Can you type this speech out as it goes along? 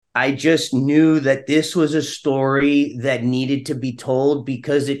I just knew that this was a story that needed to be told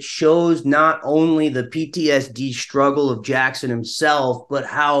because it shows not only the PTSD struggle of Jackson himself, but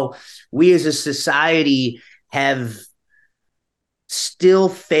how we as a society have still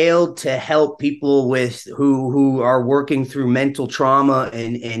failed to help people with who are working through mental trauma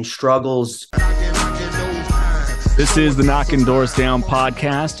and struggles. This is the Knocking Doors Down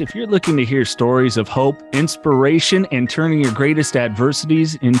podcast. If you're looking to hear stories of hope, inspiration, and turning your greatest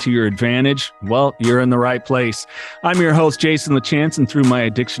adversities into your advantage, well, you're in the right place. I'm your host, Jason LaChance, and through my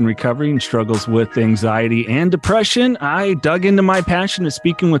addiction recovery and struggles with anxiety and depression, I dug into my passion of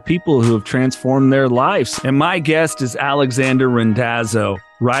speaking with people who have transformed their lives. And my guest is Alexander Randazzo,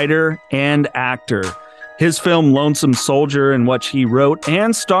 writer and actor. His film, Lonesome Soldier, and what he wrote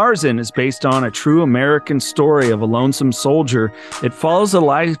and stars in, is based on a true American story of a lonesome soldier. It follows the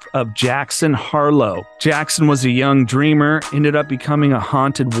life of Jackson Harlow. Jackson was a young dreamer, ended up becoming a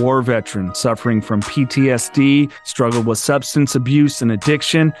haunted war veteran, suffering from PTSD, struggled with substance abuse and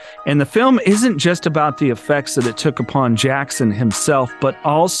addiction. And the film isn't just about the effects that it took upon Jackson himself, but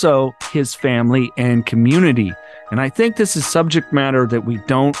also his family and community. And I think this is subject matter that we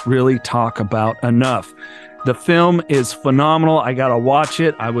don't really talk about enough. The film is phenomenal. I got to watch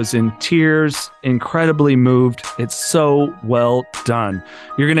it. I was in tears, incredibly moved. It's so well done.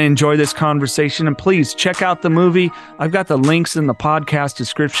 You're going to enjoy this conversation, and please check out the movie. I've got the links in the podcast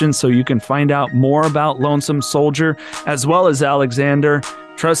description so you can find out more about Lonesome Soldier as well as Alexander.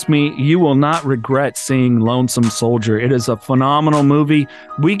 Trust me, you will not regret seeing Lonesome Soldier. It is a phenomenal movie.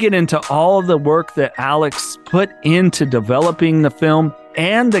 We get into all of the work that Alex put into developing the film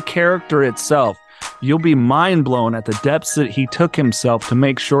and the character itself. You'll be mind blown at the depths that he took himself to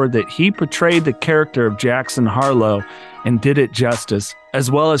make sure that he portrayed the character of Jackson Harlow and did it justice,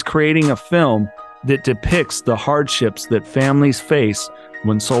 as well as creating a film that depicts the hardships that families face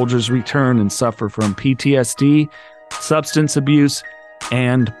when soldiers return and suffer from PTSD, substance abuse,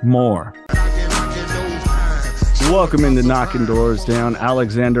 and more. Welcome into Knocking Doors Down,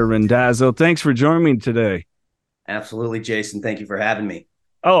 Alexander Randazzo. Thanks for joining me today. Absolutely, Jason. Thank you for having me.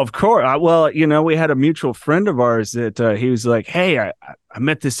 Oh, of course. Well, we had a mutual friend of ours that he was like, "Hey, I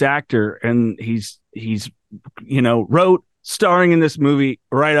met this actor, and he's wrote starring in this movie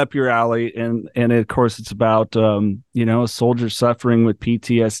right up your alley." And of course, it's about a soldier suffering with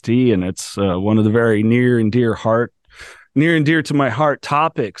PTSD, and it's one of the very near and dear to my heart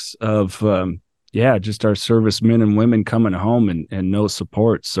topics of just our servicemen and women coming home and no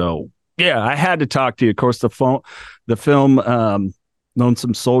support. So yeah, I had to talk to you. Of course, the film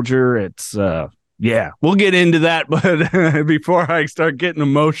Lonesome Soldier, it's we'll get into that, but before I start getting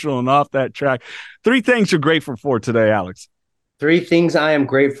emotional and off that track, 3 things you're grateful for today, Alex. 3 things I am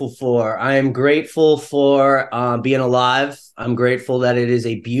grateful for. I am grateful for being alive. I'm grateful that it is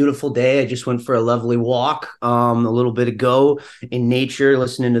a beautiful day. I just went for a lovely walk a little bit ago in nature,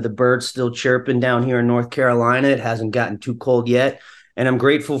 listening to the birds still chirping down here in North Carolina. It hasn't gotten too cold yet. And I'm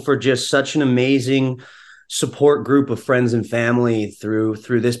grateful for just such an amazing support group of friends and family through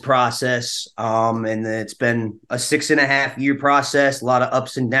this process. And it's been a 6.5-year process, a lot of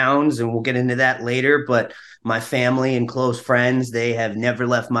ups and downs, and we'll get into that later. But my family and close friends, they have never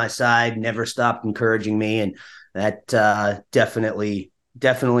left my side, never stopped encouraging me. And that definitely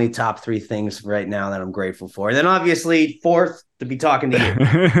top 3 things right now that I'm grateful for. And then obviously 4th, to be talking to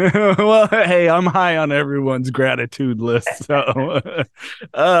you. Well, hey, I'm high on everyone's gratitude list. So,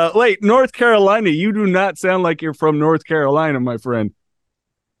 wait, North Carolina, you do not sound like you're from North Carolina, my friend.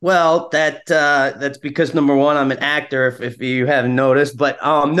 Well, that's because number one, I'm an actor, if you haven't noticed. But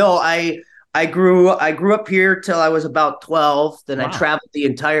no, I grew up here till I was about 12. Then wow. I traveled the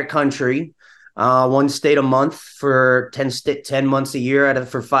entire country. One state a month for 10 months a year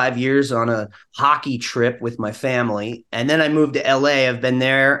for 5 years on a hockey trip with my family. And then I moved to LA. I've been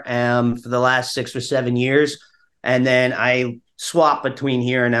there for the last 6 or 7 years. And then I swapped between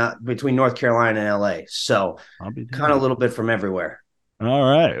North Carolina and LA. So kind of a little bit from everywhere. All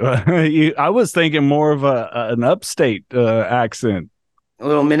right. I was thinking more of an upstate accent. A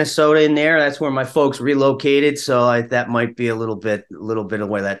little Minnesota in there. That's where my folks relocated. So that might be a little bit of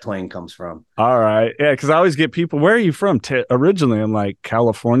where that twang comes from. All right. Yeah. Cause I always get people, where are you from? Originally, I'm like,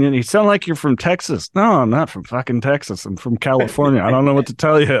 California. And you sound like you're from Texas. No, I'm not from fucking Texas. I'm from California. I don't know what to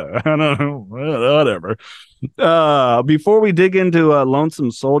tell you. I don't know. Whatever. Before we dig into Lonesome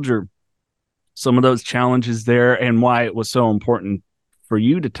Soldier, some of those challenges there and why it was so important for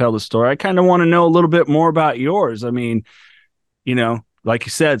you to tell the story, I kind of want to know a little bit more about yours. I mean, like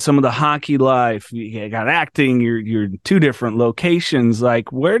you said, some of the hockey life, you got acting, you're in 2 different locations.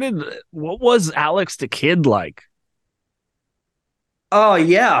 Like, what was Alex the Kid like? Oh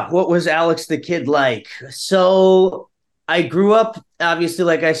yeah, what was Alex the Kid like? So I grew up, obviously,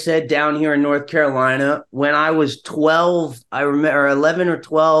 like I said, down here in North Carolina. When I was 12, I remember, or 11 or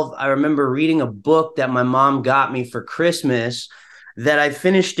 12, I remember reading a book that my mom got me for Christmas that I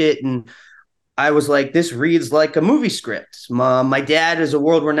finished it, and I was like, this reads like a movie script. My dad is a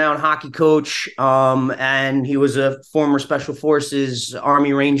world-renowned hockey coach, and he was a former Special Forces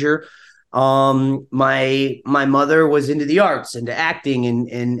Army Ranger. My mother was into the arts, into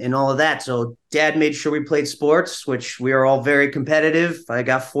acting, and all of that. So dad made sure we played sports, which we are all very competitive. I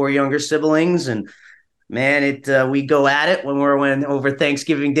got four younger siblings, and man, it we go at it when we're when over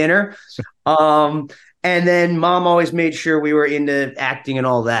Thanksgiving dinner. Um, and then mom always made sure we were into acting and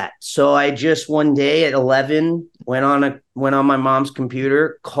all that. So I just one day at 11 went on my mom's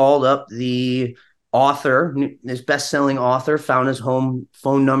computer, called up the author, this best-selling author, found his home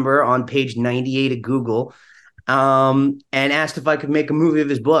phone number on page 98 of Google, and asked if I could make a movie of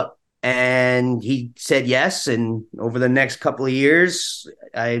his book. And he said yes. And over the next couple of years,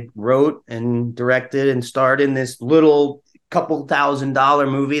 I wrote and directed and starred in this little couple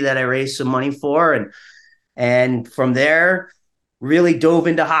 $1,000 movie that I raised some money for. And from there, really dove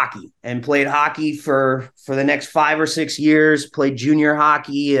into hockey and played hockey for the next 5 or 6 years, played junior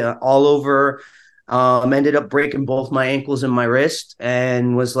hockey all over. Ended up breaking both my ankles and my wrist,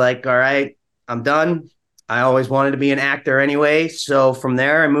 and was like, all right, I'm done. I always wanted to be an actor anyway. So from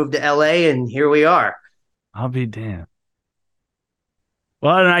there, I moved to LA, and here we are. I'll be damned.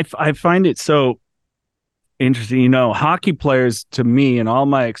 Well, and I find it so interesting. Hockey players, to me, and all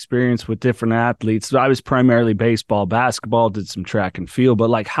my experience with different athletes, I was primarily baseball, basketball, did some track and field, but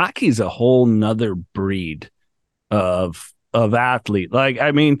like hockey's a whole nother breed of athlete. Like,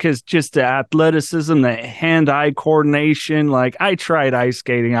 I mean, because just the athleticism, the hand-eye coordination. Like, I tried ice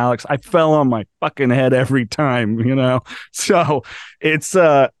skating, Alex. I fell on my fucking head every time. So it's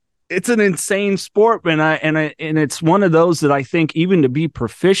an insane sport, and it's one of those that I think even to be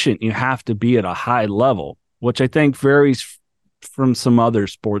proficient, you have to be at a high level, which I think varies from some other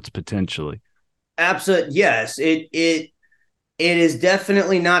sports potentially. Absolutely, yes. It is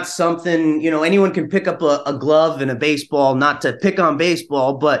definitely not something, anyone can pick up a glove and a baseball, not to pick on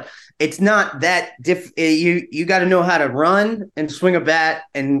baseball, but it's not that you got to know how to run and swing a bat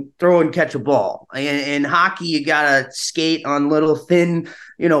and throw and catch a ball. In hockey, you got to skate on little thin,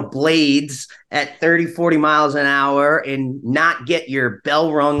 blades at 30, 40 miles an hour and not get your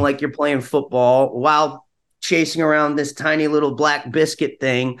bell rung like you're playing football while chasing around this tiny little black biscuit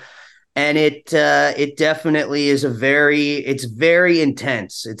thing. And it definitely is it's very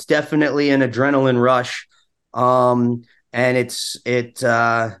intense. It's definitely an adrenaline rush. And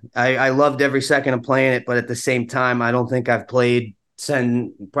I loved every second of playing it, but at the same time, I don't think I've played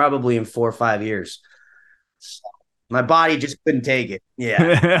since probably in 4 or 5 years. So my body just couldn't take it.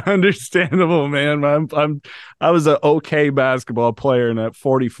 Yeah. Understandable, man. I was an okay basketball player, and at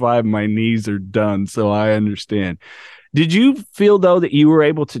 45, my knees are done. So I understand. Did you feel, though, that you were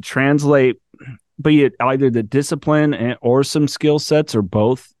able to translate, be it either the discipline or some skill sets or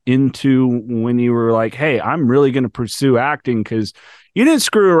both, into when you were like, hey, I'm really going to pursue acting? Because you didn't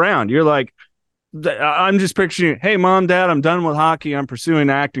screw around. You're like, I'm just picturing, hey, mom, dad, I'm done with hockey. I'm pursuing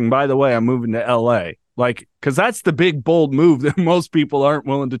acting. By the way, I'm moving to LA. Like, because that's the big, bold move that most people aren't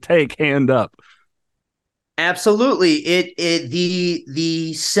willing to take, hand up. Absolutely.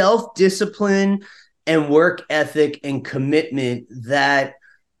 The self-discipline and work ethic and commitment that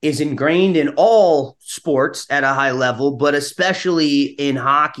is ingrained in all sports at a high level, but especially in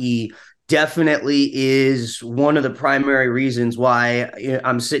hockey, definitely is one of the primary reasons why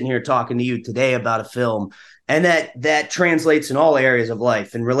I'm sitting here talking to you today about a film. And that translates in all areas of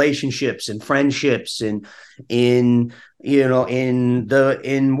life, in relationships and friendships, and in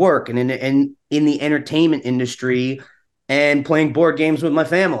work and in the entertainment industry, and playing board games with my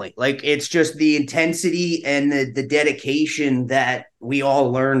family. Like, it's just the intensity and the dedication that we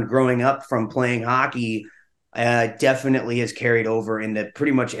all learned growing up from playing hockey definitely has carried over into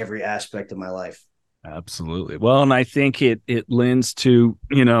pretty much every aspect of my life. Absolutely. Well, and I think it lends to,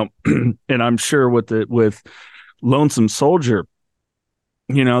 and I'm sure with Lonesome Soldier,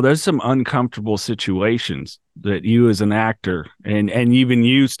 there's some uncomfortable situations that you as an actor and even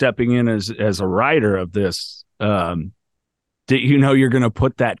you stepping in as a writer of this, that you're going to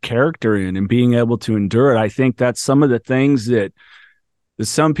put that character in and being able to endure it. I think that's some of the things that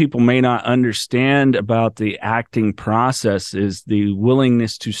some people may not understand about the acting process, is the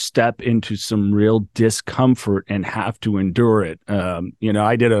willingness to step into some real discomfort and have to endure it.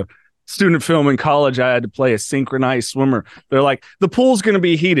 I did a student film in college. I had to play a synchronized swimmer. They're like, the pool's going to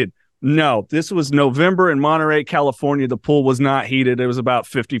be heated. No, this was November in Monterey, California. The pool was not heated. It was about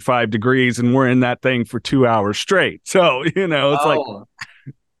 55 degrees, and we're in that thing for 2 hours straight. So, it's like, Oh,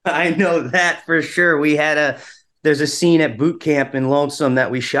 I know that for sure. There's a scene at boot camp in Lonesome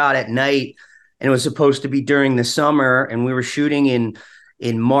that we shot at night, and it was supposed to be during the summer, and we were shooting in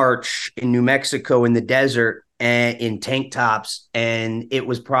March in New Mexico in the desert and in tank tops, and it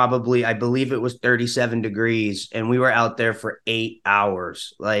was probably, I believe it was 37 degrees, and we were out there for 8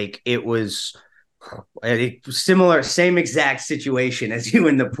 hours. Like it was similar, same exact situation as you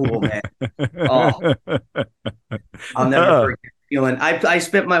in the pool, man. Oh, I'll never forget the feeling. I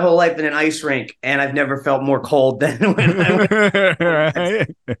spent my whole life in an ice rink, and I've never felt more cold than when I went. right?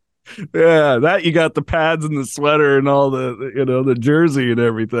 Yeah, that you got the pads and the sweater and all the jersey and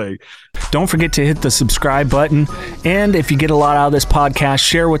everything. Don't forget to hit the subscribe button. And if you get a lot out of this podcast,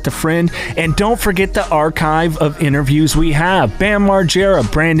 share with a friend. And don't forget the archive of interviews we have. Bam Margera,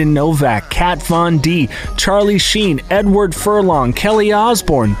 Brandon Novak, Kat Von D, Charlie Sheen, Edward Furlong, Kelly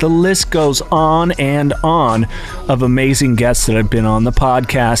Osbourne. The list goes on and on of amazing guests that have been on the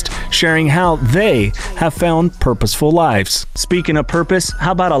podcast, sharing how they have found purposeful lives. Speaking of purpose,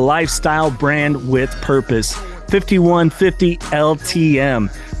 how about a lifestyle brand with purpose? 5150 LTM.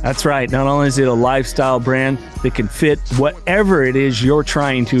 That's right. Not only is it a lifestyle brand that can fit whatever it is you're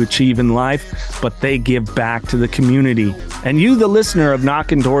trying to achieve in life, but they give back to the community. And you, the listener of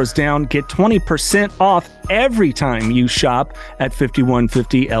Knocking Doors Down, get 20% off every time you shop at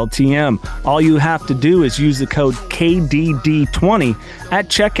 5150 LTM. All you have to do is use the code KDD20 at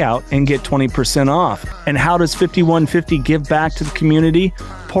checkout and get 20% off. And how does 5150 give back to the community?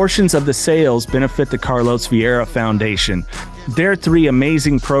 Portions of the sales benefit the Carlos Vieira Foundation. Their 3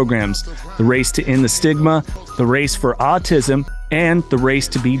 amazing programs: the Race to End the Stigma, the Race for Autism, and the Race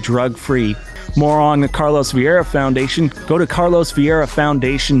to be Drug-Free. More on the Carlos Vieira Foundation, go to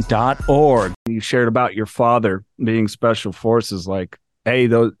carlosvierafoundation.org. You shared about your father being Special Forces. Like, hey,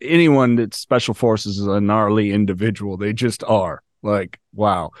 anyone that's Special Forces is a gnarly individual. They just are. Like,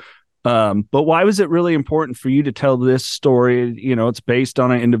 wow. But why was it really important for you to tell this story? It's based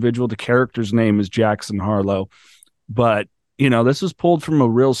on an individual. The character's name is Jackson Harlow. But, this was pulled from a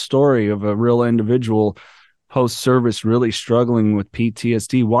real story of a real individual post-service really struggling with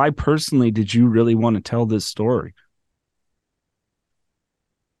PTSD. Why personally did you really want to tell this story?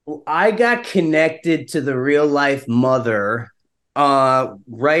 Well, I got connected to the real life mother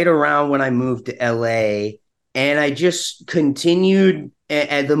right around when I moved to LA, and I just continued.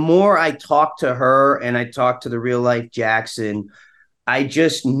 And the more I talked to her and I talked to the real life Jackson, I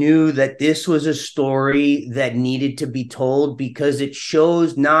just knew that this was a story that needed to be told, because it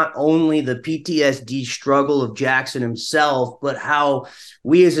shows not only the PTSD struggle of Jackson himself, but how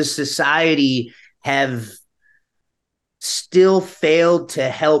we as a society have still failed to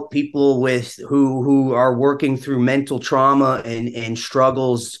help people with who are working through mental trauma and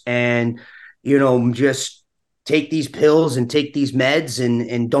struggles, and just take these pills and take these meds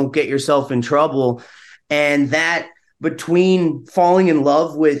and don't get yourself in trouble. And that, between falling in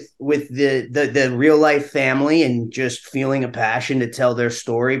love with the real life family and just feeling a passion to tell their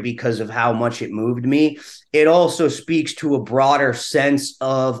story because of how much it moved me, it also speaks to a broader sense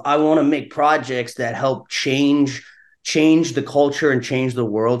of, I want to make projects that help change the culture and change the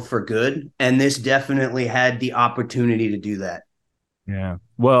world for good. And this definitely had the opportunity to do that. Yeah.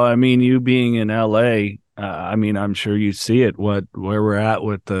 Well, I mean, you being in LA, I'm sure you see it, where we're at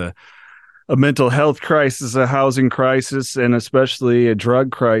with a mental health crisis, a housing crisis, and especially a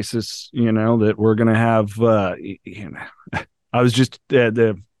drug crisis, that we're going to have. I was just at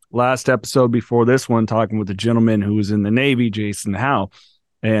the last episode before this one talking with a gentleman who was in the Navy, Jason Howe,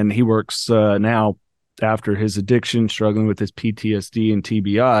 and he works now after his addiction, struggling with his PTSD and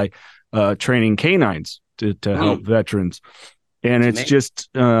TBI, training canines to help veterans. And it's just,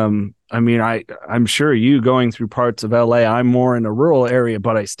 I'm sure you going through parts of LA, I'm more in a rural area,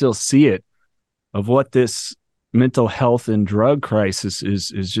 but I still see it, of what this mental health and drug crisis is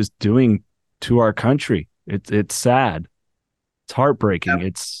just doing to our country. It's sad. It's heartbreaking. Yeah.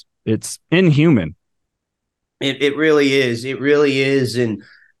 It's inhuman. It really is. It really is. And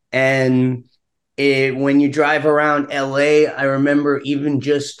when you drive around LA, I remember even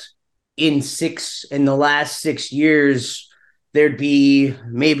just in the last 6 years, there'd be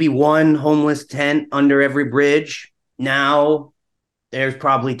maybe one homeless tent under every bridge. Now there's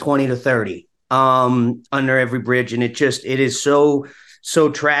probably 20 to 30 under every bridge. And it is so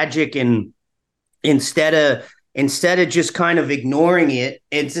tragic. And instead of just kind of ignoring it,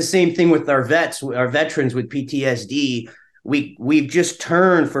 it's the same thing with our veterans with PTSD. we've just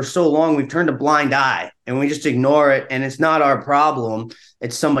turned for so long, we've turned a blind eye and we just ignore it, and it's not our problem,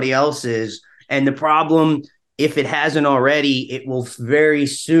 it's somebody else's. And the problem, if it hasn't already, it will very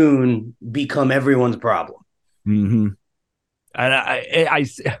soon become everyone's problem. Mm-hmm. And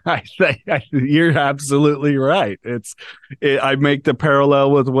you're absolutely right. I make the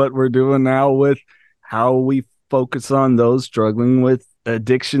parallel with what we're doing now with how we focus on those struggling with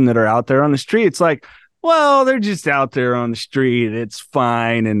addiction that are out there on the street. It's like, well, they're just out there on the street. It's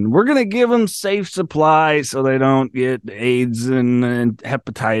fine. And we're going to give them safe supply so they don't get AIDS and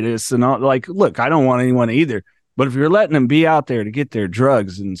hepatitis and all. Like, look, I don't want anyone either. But if you're letting them be out there to get their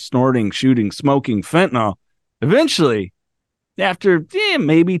drugs and snorting, shooting, smoking fentanyl, eventually, after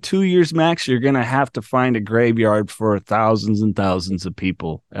maybe 2 years max, you're going to have to find a graveyard for thousands and thousands of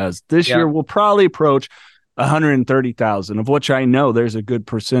people, as this year will probably approach 130,000, of which I know there's a good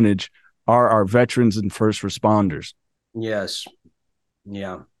percentage are our veterans and first responders. Yes.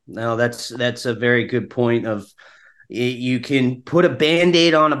 Yeah. No, that's a very good point of you can put a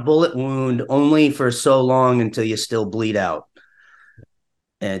Band-Aid on a bullet wound only for so long until you still bleed out.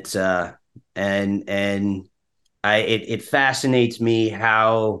 It's it fascinates me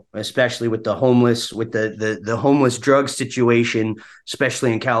how, especially with the homeless, with the homeless drug situation,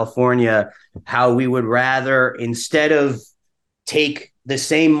 especially in California, how we would rather, instead of take the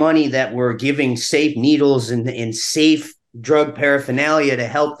same money that we're giving safe needles and safe drug paraphernalia to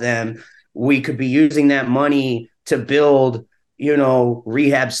help them, we could be using that money to build,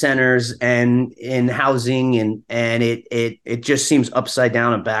 rehab centers and in housing, and it just seems upside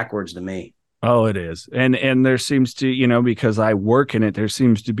down and backwards to me. Oh, it is. And there seems to, because I work in it, there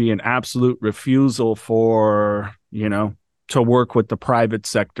seems to be an absolute refusal for, to work with the private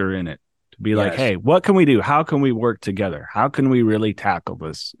sector in it. Be like, hey, what can we do? How can we work together? How can we really tackle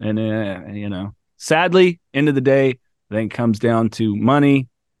this? And, sadly, end of the day, then comes down to money,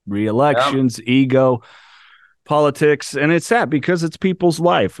 re-elections, ego, politics. And it's sad because it's people's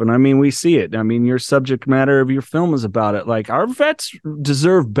life. And I mean, we see it. I mean, your subject matter of your film is about it. Like, our vets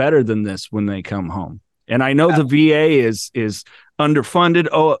deserve better than this when they come home. And I know the VA is underfunded,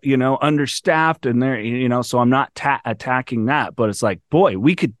 understaffed, and they're, so I'm not attacking that, but it's like, boy,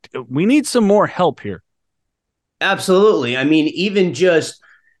 we need some more help here. Absolutely. I mean, even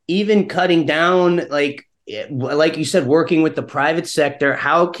cutting down, like you said, working with the private sector,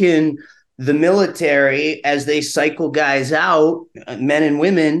 how can the military, as they cycle guys out, men and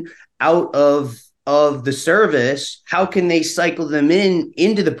women out of the service, how can they cycle them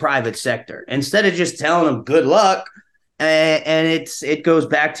into the private sector instead of just telling them good luck? And it goes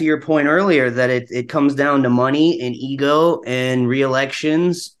back to your point earlier that it comes down to money and ego and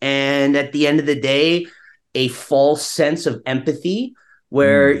re-elections, and at the end of the day, a false sense of empathy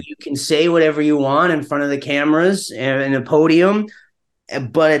where you can say whatever you want in front of the cameras and a podium,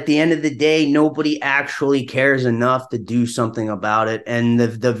 but at the end of the day, nobody actually cares enough to do something about it. And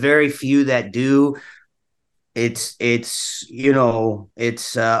the very few that do, it's a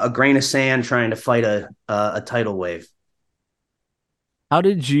grain of sand trying to fight a tidal wave. How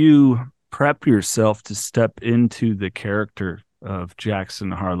did you prep yourself to step into the character of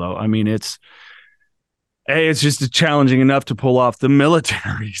Jackson Harlow? I mean, it's just challenging enough to pull off the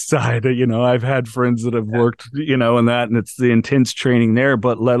military side. I've had friends that have worked, in that, and it's the intense training there,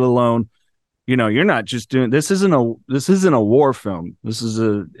 but let alone, you're not just doing, this isn't a war film. This is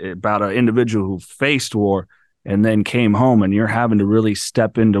about an individual who faced war and then came home, and you're having to really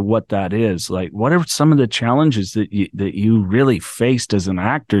step into what that is. Like, what are some of the challenges that you really faced as an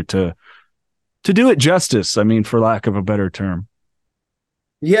actor to do it justice? I mean, for lack of a better term.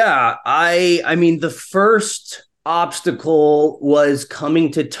 Yeah, I mean, the first obstacle was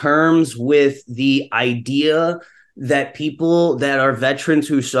coming to terms with the idea that people that are veterans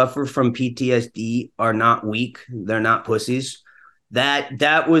who suffer from PTSD are not weak. They're not pussies.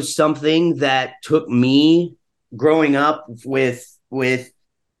 That was something that took me growing up with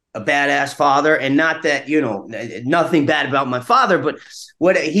a badass father, and not that, nothing bad about my father, but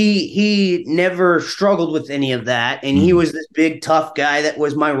what he never struggled with any of that. And he was this big, tough guy that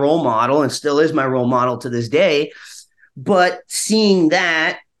was my role model and still is my role model to this day. But seeing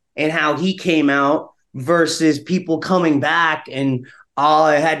that and how he came out versus people coming back and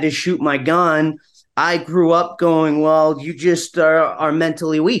I had to shoot my gun, I grew up going, well, you just are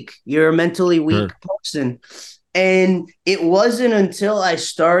mentally weak. You're a mentally weak person. And it wasn't until I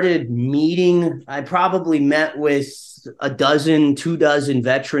started meeting, I probably met with a dozen, 24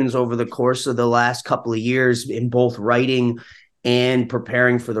 veterans over the course of the last couple of years in both writing and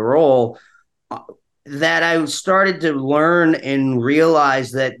preparing for the role, that I started to learn and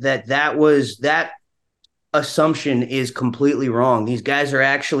realize that assumption is completely wrong. These guys are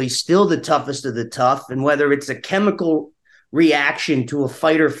actually still the toughest of the tough. And whether it's a chemical reaction to a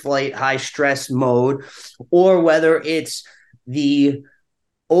fight or flight high stress mode, or whether it's the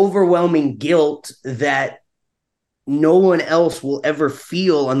overwhelming guilt that no one else will ever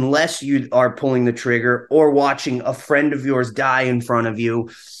feel unless you are pulling the trigger or watching a friend of yours die in front of you.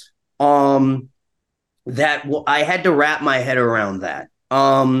 I had to wrap my head around that.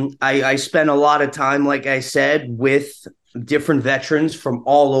 I spent a lot of time, like I said, with different veterans from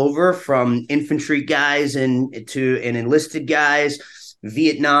all over, from infantry guys and enlisted guys,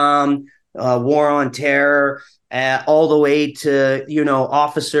 Vietnam, War on Terror, all the way to,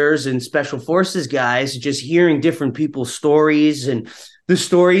 officers and special forces guys, just hearing different people's stories and the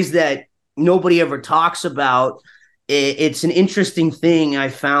stories that nobody ever talks about. It's an interesting thing. I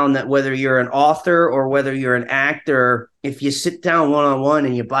found that whether you're an author or whether you're an actor, if you sit down one-on-one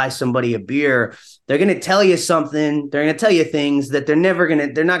and you buy somebody a beer, they're going to tell you something. They're going to tell you things that they're not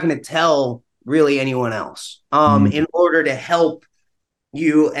going to tell really anyone else, in order to help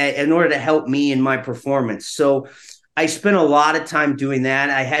you, in order to help me in my performance. So I spent a lot of time doing that.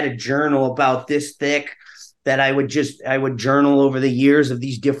 I had a journal about this thick that I would journal over the years of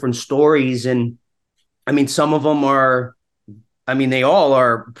these different stories. And I mean, some of them they all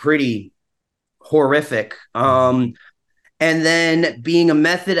are pretty horrific. And then being a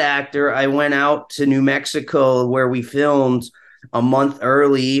method actor, I went out to New Mexico where we filmed a month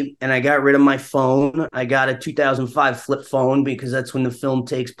early, and I got rid of my phone. I got a 2005 flip phone because that's when the film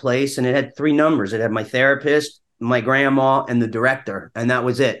takes place. And it had 3 numbers. It had my therapist, my grandma, and the director. And that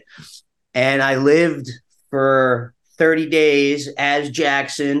was it. And I lived for 30 days as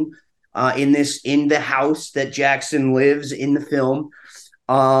Jackson, in the house that Jackson lives in the film.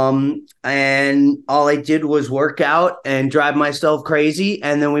 And all I did was work out and drive myself crazy.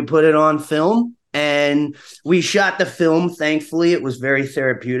 And then we put it on film and we shot the film. Thankfully, it was very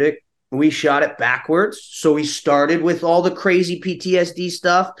therapeutic. We shot it backwards. So we started with all the crazy PTSD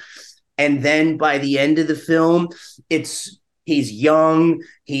stuff. And then by the end of the film, he's young,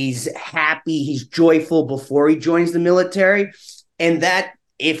 he's happy, he's joyful before he joins the military. And that,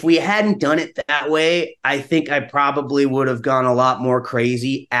 if we hadn't done it that way, I think I probably would have gone a lot more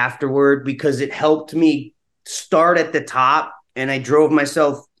crazy afterward, because it helped me start at the top and I drove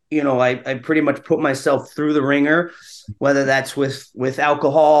myself, I pretty much put myself through the ringer, whether that's with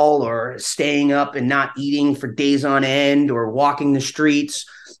alcohol or staying up and not eating for days on end or walking the streets,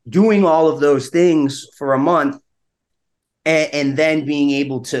 doing all of those things for a month, and then being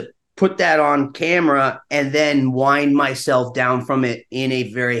able to put that on camera and then wind myself down from it in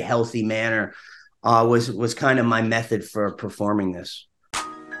a very healthy manner, was kind of my method for performing this.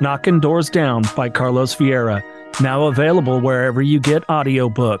 Knocking Doors Down by Carlos Vieira, now available wherever you get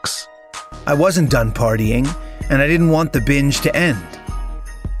audiobooks. I wasn't done partying, and I didn't want the binge to end.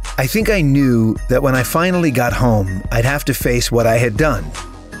 I think I knew that when I finally got home, I'd have to face what I had done,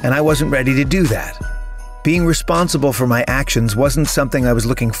 and I wasn't ready to do that. Being responsible for my actions wasn't something I was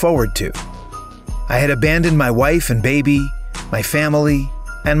looking forward to. I had abandoned my wife and baby, my family,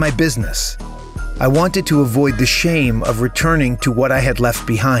 and my business. I wanted to avoid the shame of returning to what I had left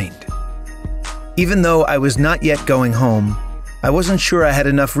behind. Even though I was not yet going home, I wasn't sure I had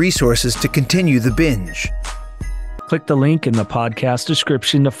enough resources to continue the binge. Click the link in the podcast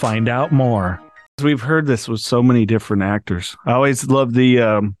description to find out more. We've heard this with so many different actors. I always love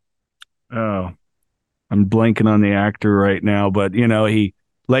I'm blanking on the actor right now, but he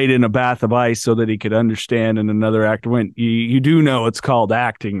laid in a bath of ice so that he could understand, and another actor went, you do know it's called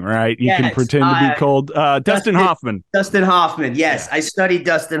acting, right? You can pretend to be cold. Dustin Hoffman. Dustin Hoffman, yes. Yeah. I studied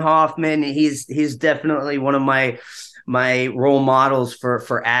Dustin Hoffman. He's definitely one of my role models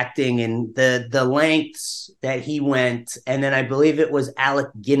for acting, and the lengths that he went. And then I believe it was Alec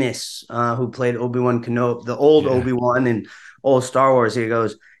Guinness, who played Obi-Wan Kenobi, the old Obi-Wan in old Star Wars. He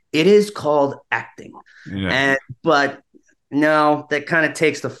goes, it is called acting. Yeah. But no, that kind of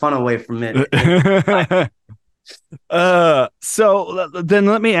takes the fun away from it. So then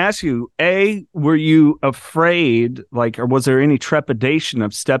let me ask you, A, were you afraid, or was there any trepidation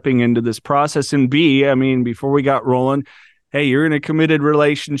of stepping into this process? And B, I mean, before we got rolling, hey, you're in a committed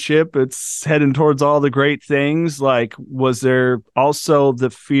relationship. It's heading towards all the great things. Was there also the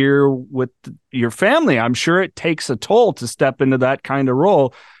fear with your family? I'm sure it takes a toll to step into that kind of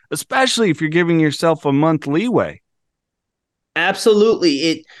role, especially if you're giving yourself a month leeway.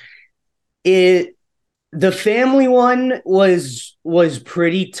 Absolutely. The family one was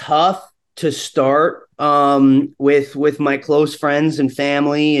pretty tough to start, with my close friends and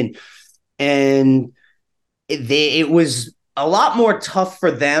family, and it was a lot more tough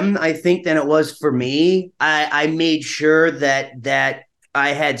for them, I think, than it was for me. I made sure that I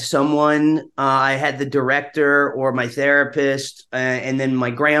had someone, I had the director or my therapist, and then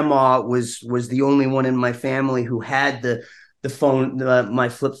my grandma was the only one in my family who had the phone, my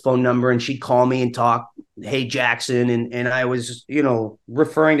flip phone number, and she'd call me and talk, hey, Jackson, and I was,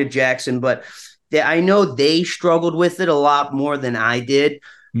 referring to Jackson, but I know they struggled with it a lot more than I did,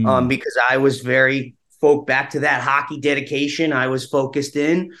 because I was back to that hockey dedication. I was focused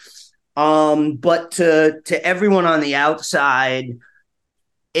in, but to everyone on the outside,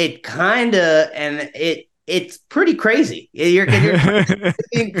 it kind of, and it's pretty crazy. You're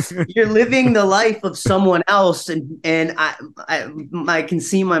living the life of someone else, and I can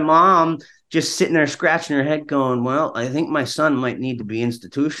see my mom just sitting there scratching her head, going, "Well, I think my son might need to be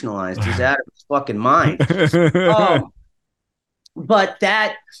institutionalized. He's out of his fucking mind." But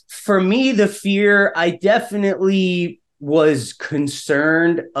that, for me, the fear, I definitely was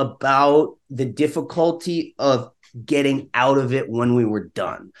concerned about the difficulty of getting out of it when we were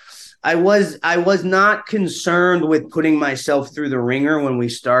done. I was not concerned with putting myself through the ringer when we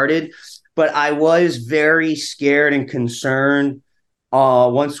started, but I was very scared and concerned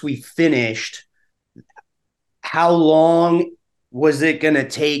once we finished, how long was it going to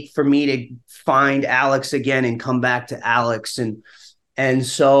take for me to find Alex again and come back to Alex? And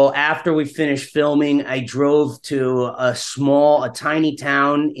so after we finished filming, I drove to a tiny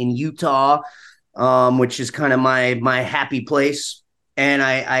town in Utah, which is kind of my happy place. And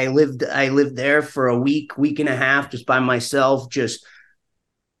I lived there for a week and a half, just by myself, just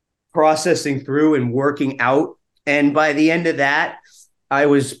processing through and working out. And by the end of that, I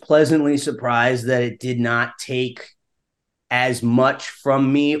was pleasantly surprised that it did not take as much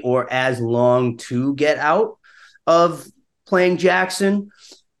from me or as long to get out of playing Jackson.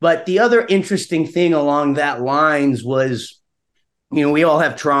 But the other interesting thing along that lines was, we all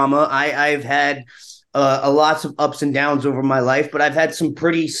have trauma. I've had lots of ups and downs over my life, but I've had some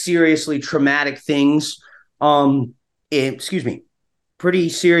pretty seriously traumatic things. Pretty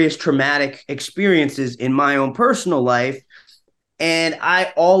serious traumatic experiences in my own personal life. And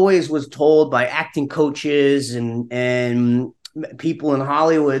I always was told by acting coaches and people in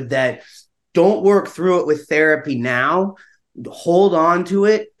Hollywood that don't work through it with therapy now. Hold on to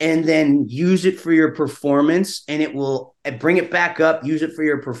it and then use it for your performance, and it will bring it back up, use it for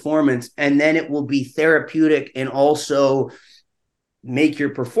your performance, and then it will be therapeutic and also make your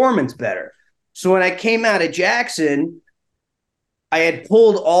performance better. So when I came out of Jackson, I had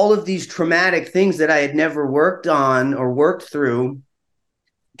pulled all of these traumatic things that I had never worked on or worked through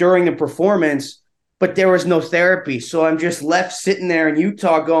during the performance, but there was no therapy. So I'm just left sitting there in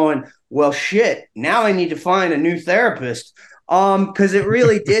Utah going, well, shit, now I need to find a new therapist. Because it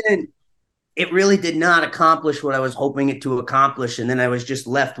really did not accomplish what I was hoping it to accomplish. And then I was just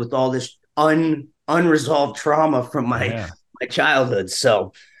left with all this unresolved trauma from my childhood.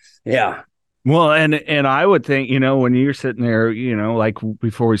 So, yeah. Well, and I would think, when you're sitting there, like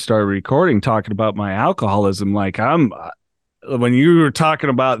before we started recording, talking about my alcoholism, like when you were talking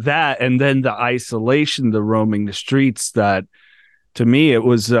about that, and then the isolation, the roaming the streets, that to me, it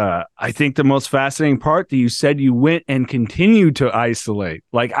was, I think, the most fascinating part that you said you went and continued to isolate.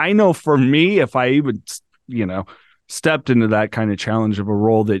 Like, I know for me, if I even, stepped into that kind of challenge of a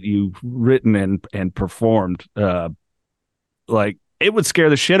role that you've written and performed, like, it would scare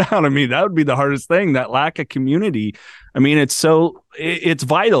the shit out of me. That would be the hardest thing, that lack of community. I mean, it's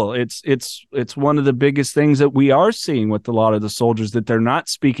vital. It's one of the biggest things that we are seeing with a lot of the soldiers, that they're not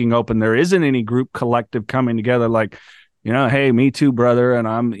speaking open. There isn't any group collective coming together like, hey, me too, brother. And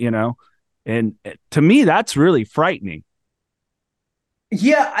I'm, and to me, that's really frightening.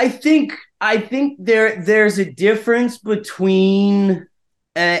 Yeah, I think there's a difference between,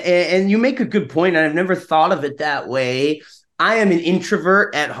 and you make a good point, and I've never thought of it that way. I am an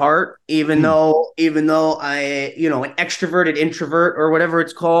introvert at heart, even though I, an extroverted introvert or whatever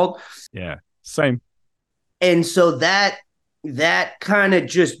it's called. Yeah, same. And so that kind of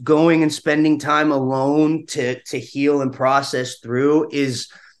just going and spending time alone to heal and process through is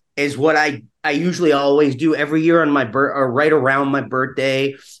what I usually always do every year on my or right around my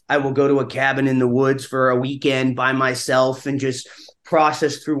birthday. I will go to a cabin in the woods for a weekend by myself and just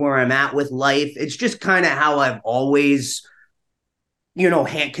process through where I'm at with life. It's just kind of how I've always,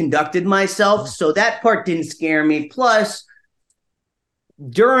 conducted myself. So that part didn't scare me. Plus,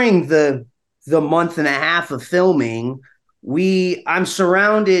 during the month and a half of filming,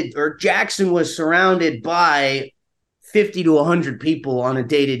 Jackson was surrounded by 50 to 100 people on a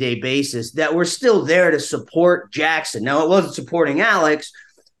day-to-day basis that were still there to support Jackson. Now, it wasn't supporting Alex,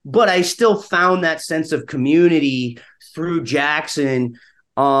 but I still found that sense of community through Jackson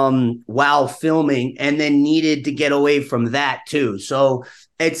while filming, and then needed to get away from that too. So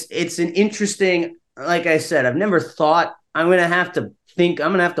it's an interesting, like I said, I've never thought. I'm gonna have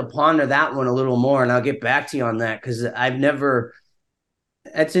to ponder that one a little more, and I'll get back to you on that, because I've never.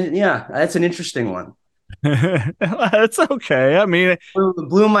 That's an interesting one. That's okay. I mean,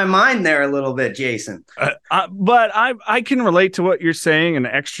 Blew my mind there a little bit, Jason. but I can relate to what you're saying, an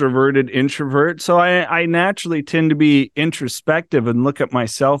extroverted introvert. So I naturally tend to be introspective and look at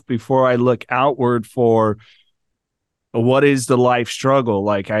myself before I look outward for what is the life struggle.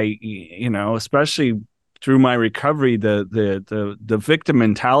 Like especially through my recovery, the victim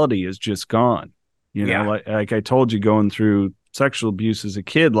mentality is just gone. Like I told you, going through sexual abuse as a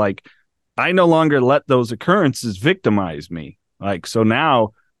kid, like I no longer let those occurrences victimize me. Like, so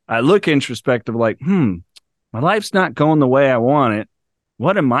now I look introspective, like, my life's not going the way I want it.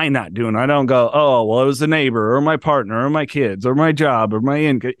 What am I not doing? I don't go, oh, well, it was the neighbor or my partner or my kids or my job or my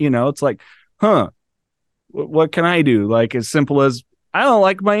income. It's like, what can I do? Like, as simple as, I don't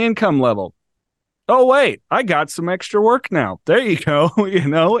like my income level. Oh, wait, I got some extra work now. There you go.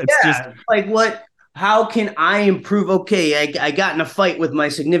 It's just like, how can I improve? Okay, I got in a fight with my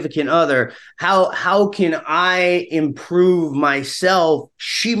significant other. How can I improve myself?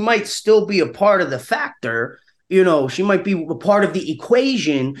 She might still be a part of the factor. She might be a part of the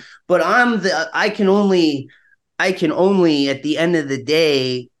equation, but I can only at the end of the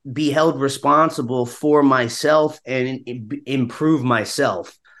day be held responsible for myself and improve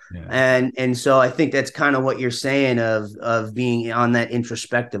myself. Yeah. And so I think that's kind of what you're saying of being on that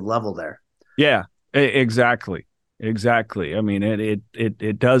introspective level there. Yeah, exactly. I mean,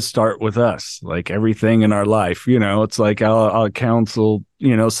 it does start with us, like everything in our life. It's like I'll counsel,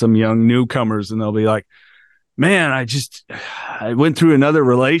 some young newcomers, and they'll be like, man, I went through another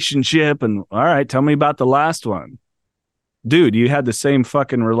relationship, and all right, tell me about the last one. Dude, you had the same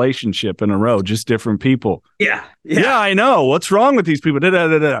fucking relationship in a row, just different people. Yeah, I know. What's wrong with these people?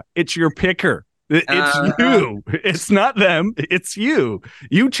 It's your picker. It's you. It's not them. It's you.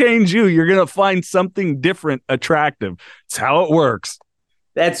 You change you. You're going to find something different attractive. It's how it works.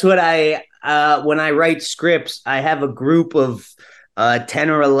 That's what when I write scripts, I have a group of 10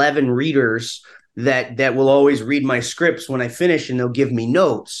 or 11 readers that will always read my scripts when I finish, and they'll give me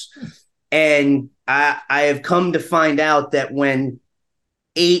notes. And I have come to find out that when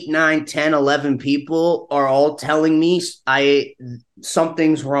 8, 9, 10, 11 people are all telling me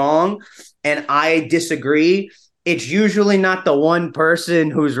something's wrong and I disagree, it's usually not the one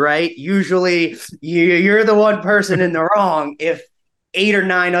person who's right. Usually you're the one person in the wrong if 8 or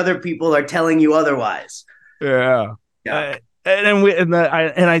 9 other people are telling you otherwise. Yeah. And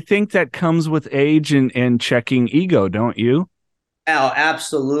I think that comes with age and checking ego, don't you? Oh,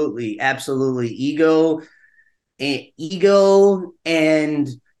 absolutely. Absolutely. Ego and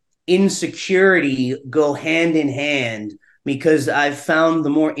insecurity go hand in hand, because I've found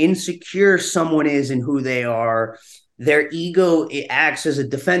the more insecure someone is in who they are, their ego, it acts as a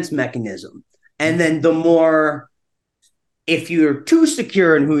defense mechanism. And then the more, if you're too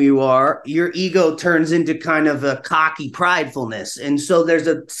secure in who you are, your ego turns into kind of a cocky pridefulness. And so there's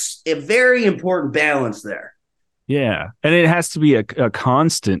a very important balance there. Yeah. And it has to be a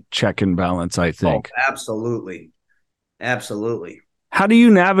constant check and balance, I think. Oh, absolutely. Absolutely. How do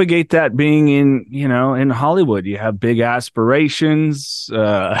you navigate that being in Hollywood? You have big aspirations.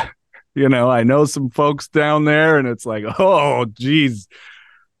 I know some folks down there, and it's like, oh, geez.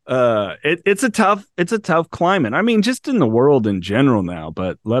 It's a tough climate. I mean, just in the world in general now,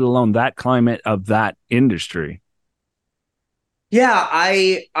 but let alone that climate of that industry. Yeah,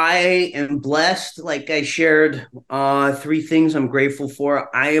 I am blessed. Like I shared 3 things I'm grateful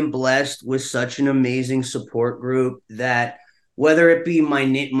for. I am blessed with such an amazing support group that, whether it be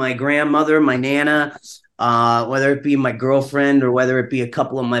my grandmother, my Nana, whether it be my girlfriend, or whether it be a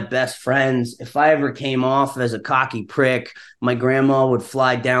couple of my best friends, if I ever came off as a cocky prick, my grandma would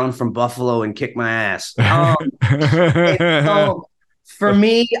fly down from Buffalo and kick my ass. So for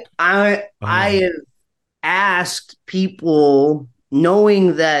me, I have asked people,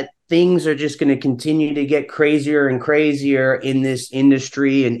 knowing that things are just going to continue to get crazier and crazier in this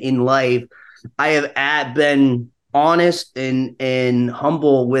industry and in life, I have been honest and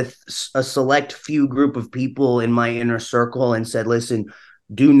humble with a select few group of people in my inner circle and said, listen,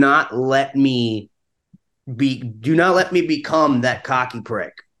 do not let me become that cocky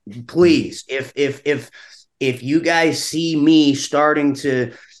prick. Please, if you guys see me starting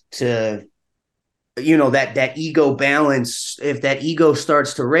to that ego balance, if that ego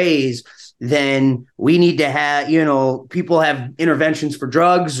starts to raise, then we need to have, people have interventions for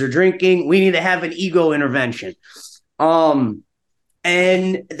drugs or drinking. We need to have an ego intervention. Um,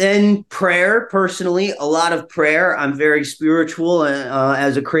 and then prayer, personally, a lot of prayer. I'm very spiritual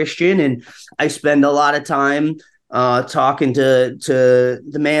as a Christian, and I spend a lot of time talking to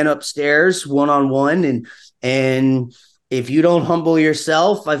the man upstairs one on one, and if you don't humble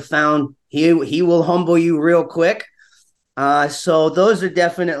yourself, I've found he will humble you real quick. So those are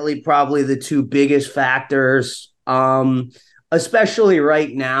definitely probably the two biggest factors. Especially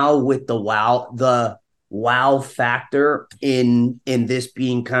right now with the wow factor in this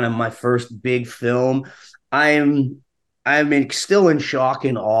being kind of my first big film. I'm still in shock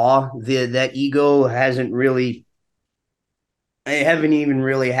and awe. That ego hasn't really I haven't even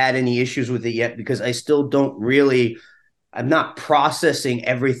really had any issues with it yet because I still don't really I'm not processing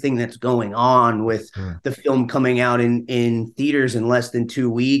everything that's going on with the film coming out in theaters in less than 2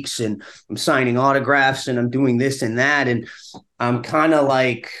 weeks, and I'm signing autographs and I'm doing this and that, and I'm kind of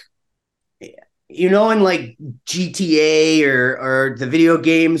like, in like GTA or the video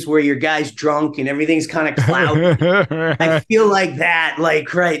games where your guy's drunk and everything's kind of cloudy. I feel like that,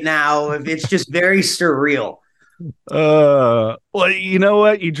 like right now, it's just very surreal. Well, you know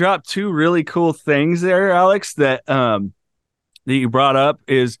what? You dropped two really cool things there, Alex, that you brought up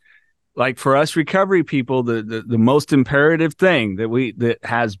is like for us recovery people, the most imperative thing that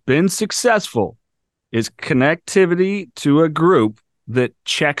has been successful is connectivity to a group that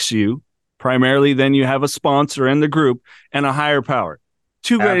checks you primarily. Then you have a sponsor in the group and a higher power.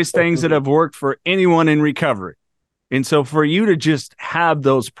 Two greatest things that have worked for anyone in recovery. And so for you to just have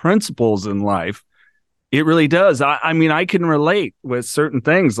those principles in life, it really does. I mean, I can relate with certain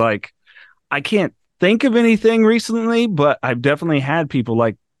things. Like I can't think of anything recently, but I've definitely had people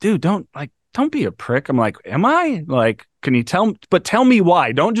like, dude, don't be a prick. I'm like, am I? Like, can you tell me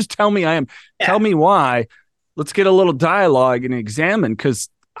why? Don't just tell me I am. Yeah. Tell me why. Let's get a little dialogue and examine, because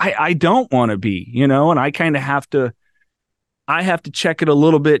I don't want to be, and I kind of have to check it a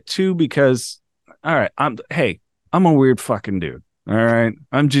little bit too, because all right, I'm a weird fucking dude. All right.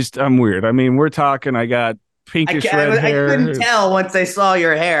 I'm weird. I mean, we're talking, I got pinkish red hair. I couldn't tell once I saw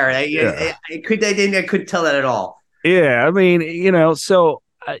your hair. I couldn't tell that at all. Yeah. I mean, so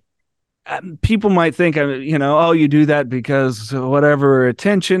people might think, oh, you do that because whatever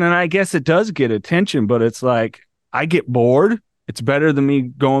attention. And I guess it does get attention, but it's like, I get bored. It's better than me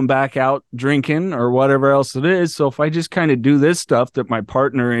going back out drinking or whatever else it is. So if I just kind of do this stuff that my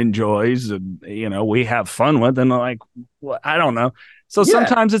partner enjoys and, we have fun with, and like, well, I don't know. So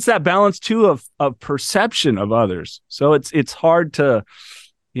sometimes it's that balance too of perception of others. So it's hard to,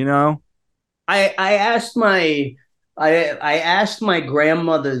 I asked my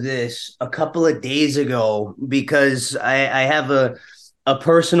grandmother this a couple of days ago because I have a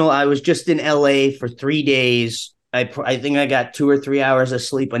personal. I was just in LA for 3 days. I think I got 2 or 3 hours of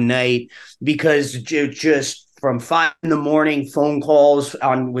sleep a night because just from 5 a.m, phone calls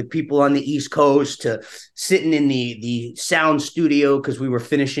with people on the East Coast to sitting in the sound studio because we were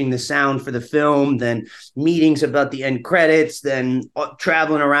finishing the sound for the film, then meetings about the end credits, then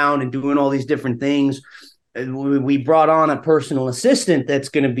traveling around and doing all these different things. We brought on a personal assistant that's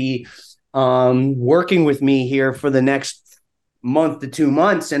going to be working with me here for the next month to 2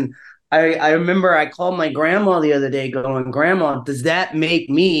 months. And I remember I called my grandma the other day going, Grandma, does that make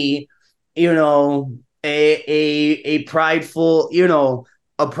me, a prideful,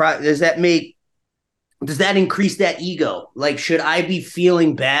 does that increase that ego? Like, should I be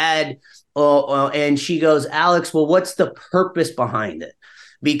feeling bad? And she goes, Alex, well, what's the purpose behind it?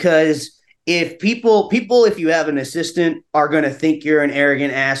 Because if people, if you have an assistant, are going to think you're an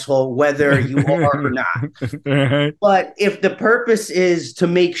arrogant asshole, whether you are or not. But if the purpose is to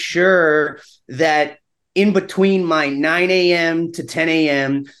make sure that in between my 9 a.m. to 10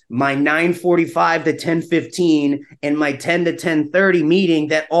 a.m., my 9:45 to 10:15, and my 10 to 10:30 meeting,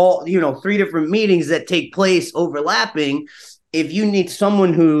 that all, 3 different meetings that take place overlapping, if you need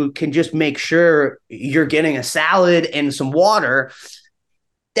someone who can just make sure you're getting a salad and some water,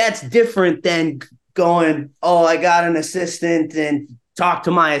 that's different than going, oh, I got an assistant and talk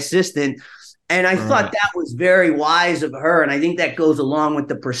to my assistant. And I thought that was very wise of her. And I think that goes along with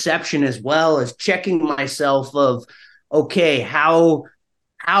the perception as well as checking myself of, okay, how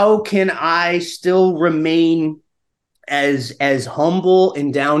can I still remain as humble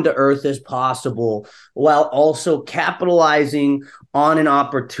and down to earth as possible while also capitalizing on an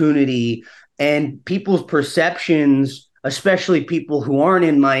opportunity and people's perceptions, especially people who aren't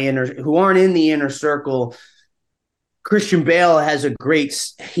in the inner circle. Christian Bale has a great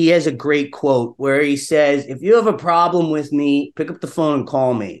quote where he says, if you have a problem with me, pick up the phone and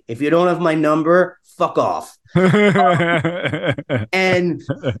call me. If you don't have my number, fuck off. and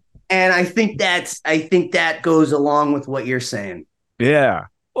And I think that goes along with what you're saying. Yeah.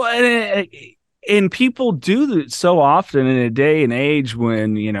 Well, and people do that so often in a day and age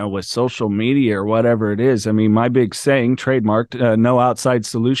when, with social media or whatever it is. I mean, my big saying, trademarked, no outside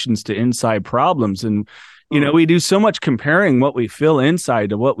solutions to inside problems. And, we do so much comparing what we feel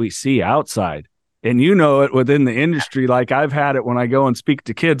inside to what we see outside. And it within the industry, like I've had it when I go and speak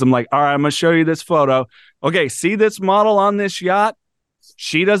to kids. I'm like, all right, I'm going to show you this photo. Okay, see this model on this yacht?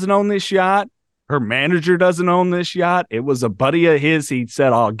 She doesn't own this yacht. Her manager doesn't own this yacht. It was a buddy of his. He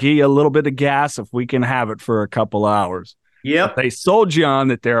said, I'll give you a little bit of gas if we can have it for a couple hours. Yep. But they sold you on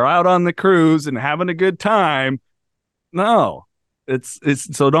that they're out on the cruise and having a good time. No, it's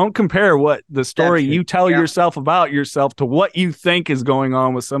so don't compare what the story you tell yourself about yourself to what you think is going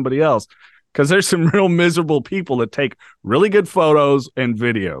on with somebody else. Because there's some real miserable people that take really good photos and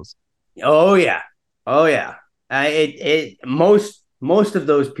videos. Oh yeah. Oh yeah. Most of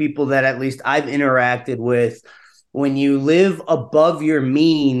those people that at least I've interacted with, when you live above your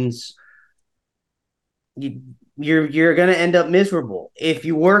means, you're going to end up miserable. If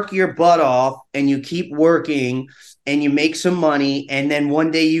you work your butt off and you keep working and you make some money, and then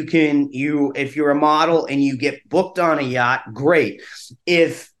one day if you're a model and you get booked on a yacht, great.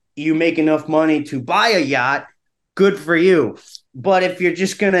 If you make enough money to buy a yacht, good for you. But if you're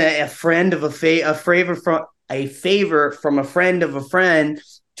just going to a favor from a friend of a friend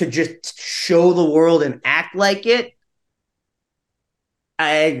to just show the world and act like it,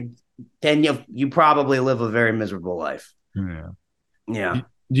 then you probably live a very miserable life. Yeah.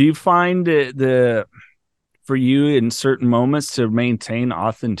 Do you find for you in certain moments to maintain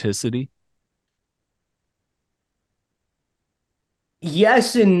authenticity?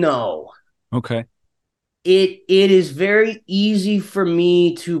 Yes and no. Okay. It is very easy for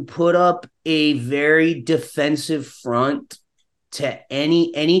me to put up a very defensive front to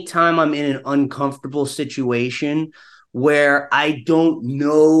any time I'm in an uncomfortable situation where I don't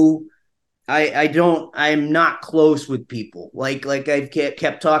know, I'm not close with people. Like I've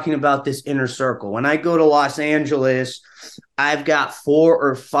kept talking about this inner circle. When I go to Los Angeles, I've got 4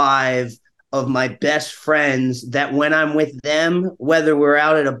 or 5 of my best friends that when I'm with them, whether we're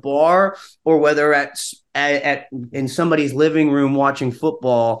out at a bar or whether at in somebody's living room watching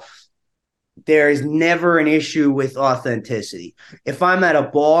football, there is never an issue with authenticity. If I'm at a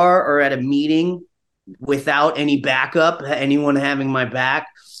bar or at a meeting without any backup, anyone having my back,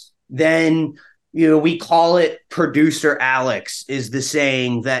 then we call it producer Alex is the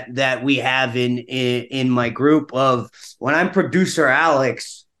saying that we have in my group of when I'm producer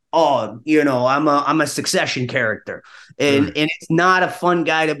Alex. Oh, I'm a Succession character, and it's not a fun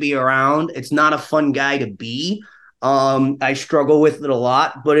guy to be around. It's not a fun guy to be. I struggle with it a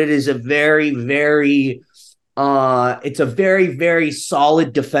lot, but it is a very, very, it's a very, very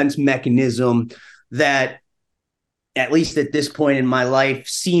solid defense mechanism that, at least at this point in my life,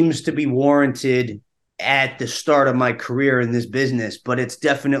 seems to be warranted at the start of my career in this business. But it's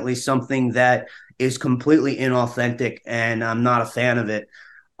definitely something that is completely inauthentic, and I'm not a fan of it.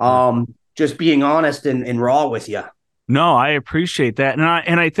 Just being honest and raw with you. No, I appreciate that.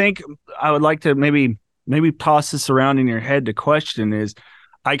 And I think I would like to maybe toss this around in your head. The question is,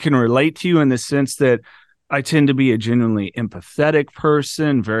 I can relate to you in the sense that I tend to be a genuinely empathetic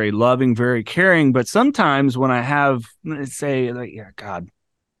person, very loving, very caring. But sometimes when I have, let's say,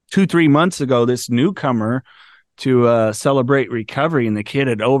 2-3 months ago, this newcomer to celebrate recovery, and the kid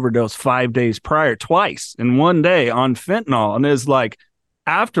had overdosed 5 days prior twice in one day on fentanyl, and is like,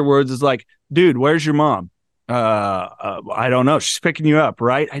 afterwards is like, dude, where's your mom? I don't know. She's picking you up,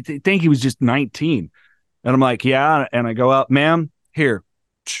 right? I think he was just 19. And I'm like, yeah. And I go out, ma'am, here,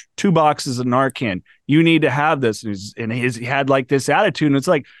 2 boxes of Narcan. You need to have this. And he had like this attitude. And it's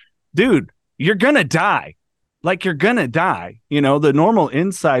like, dude, you're going to die. Like, you're going to die. The normal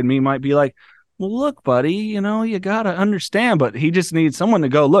inside me might be like, well, look, buddy, you got to understand. But he just needs someone to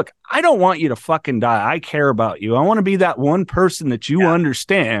go, look, I don't want you to fucking die. I care about you. I want to be that one person that you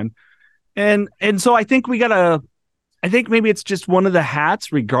understand. And so I think I think maybe it's just one of the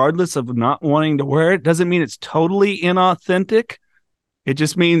hats, regardless of not wanting to wear it. Doesn't mean it's totally inauthentic. It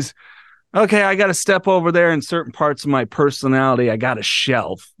just means, okay, I got to step over there in certain parts of my personality. I got to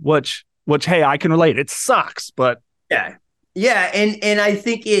shelf, which, hey, I can relate. It sucks, but yeah. And I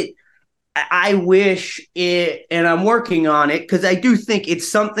think I wish it, and I'm working on it, because I do think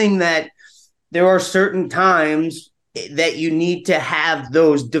it's something that there are certain times that you need to have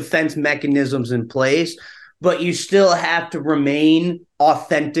those defense mechanisms in place, but you still have to remain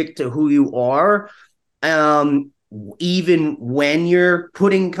authentic to who you are, even when you're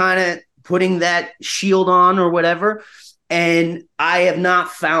putting that shield on or whatever. And I have not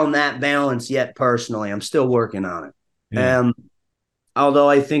found that balance yet personally. I'm still working on it. Yeah. Although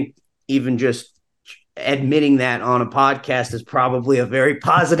I think even just admitting that on a podcast is probably a very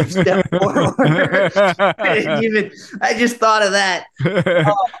positive step forward. I just thought of that.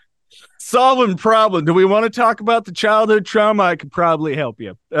 Solving problem. Do we want to talk about the childhood trauma? I could probably help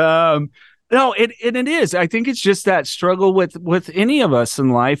you. No, it is. I think it's just that struggle with any of us in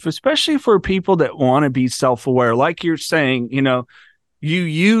life, especially for people that want to be self-aware. Like you're saying, you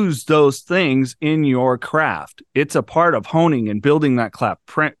use those things in your craft. It's a part of honing and building that craft,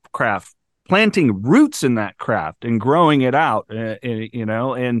 planting roots in that craft and growing it out,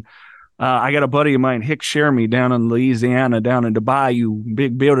 and I got a buddy of mine, Hick Shermy, down in Louisiana, down in Dubai, you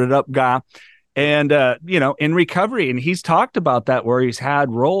big build-it up guy. And, in recovery, and he's talked about that where he's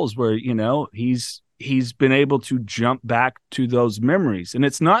had roles where, he's been able to jump back to those memories. And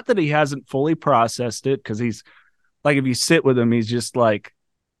it's not that he hasn't fully processed it, because he's like, if you sit with him, he's just like,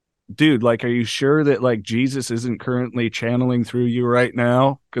 dude, like, are you sure that like Jesus isn't currently channeling through you right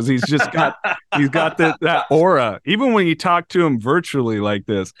now? Because he's got that aura, even when you talk to him virtually like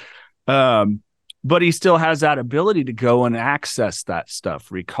this. But he still has that ability to go and access that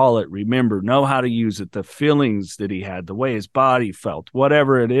stuff, recall it, remember, know how to use it, the feelings that he had, the way his body felt,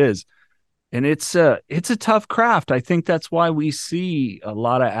 whatever it is. And it's a tough craft. I think that's why we see a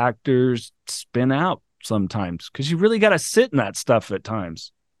lot of actors spin out sometimes, because you really got to sit in that stuff at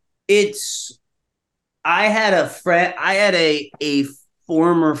times. I had a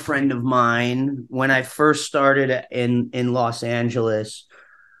former friend of mine when I first started in Los Angeles,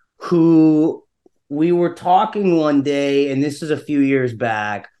 who we were talking one day, and this is a few years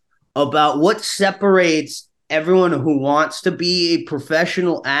back, about what separates everyone who wants to be a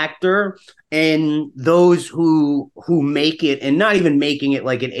professional actor and those who make it, and not even making it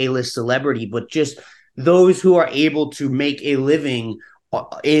like an A-list celebrity, but just those who are able to make a living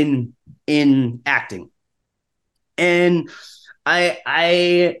in acting. And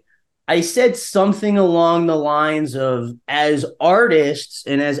I said something along the lines of, as artists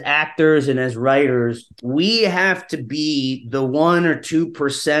and as actors and as writers, we have to be the 1 or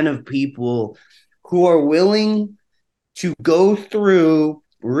 2% of people who are willing to go through,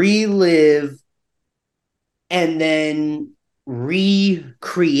 relive, and then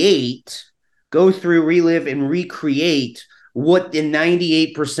go through, relive, and recreate what the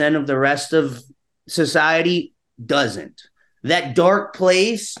 98% of the rest of society doesn't. That dark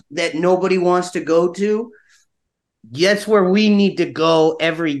place that nobody wants to go to, that's where we need to go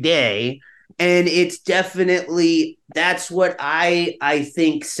every day. And it's definitely, that's what I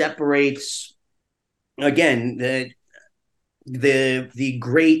think separates, again, the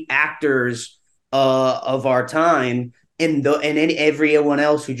great actors of our time and everyone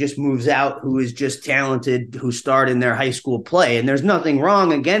else who just moves out, who is just talented, who starred in their high school play. And there's nothing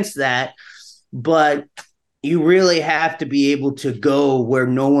wrong against that, but you really have to be able to go where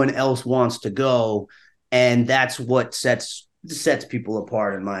no one else wants to go. And that's what sets people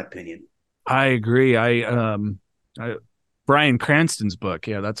apart, in my opinion. I agree. Bryan Cranston's book.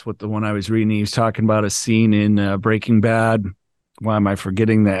 Yeah, that's what the one I was reading. He was talking about a scene in Breaking Bad. Why am I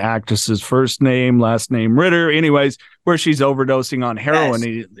forgetting the actress's first name, last name Ritter? Anyways, where she's overdosing on heroin.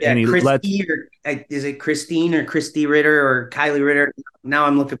 Yes. Is it Christine or Christy Ritter or Kylie Ritter? Now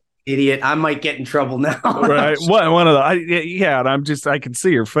I'm looking. Idiot. I might get in trouble now. Right. One of and I can see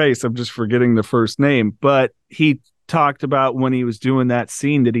your face. I'm just forgetting the first name. But he talked about when he was doing that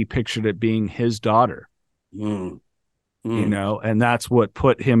scene that he pictured it being his daughter. And that's what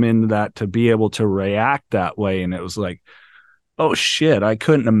put him into that, to be able to react that way. And it was like, oh shit, I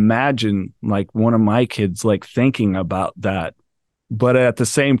couldn't imagine like one of my kids like thinking about that. But at the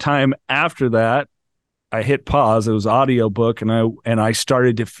same time, after that, I hit pause. It was audiobook, and I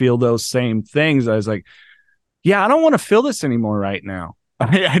started to feel those same things. I was like, yeah, I don't want to feel this anymore right now.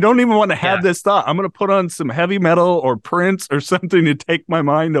 I don't even want to have this thought. I'm going to put on some heavy metal or Prince or something to take my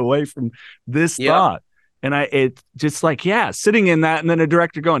mind away from this thought. And it's just like, sitting in that, and then a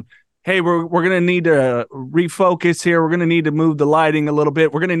director going, hey, we're going to need to refocus here. We're going to need to move the lighting a little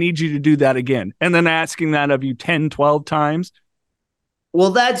bit. We're going to need you to do that again. And then asking that of you 10, 12 times.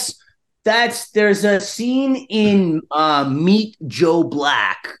 Well, there's a scene in Meet Joe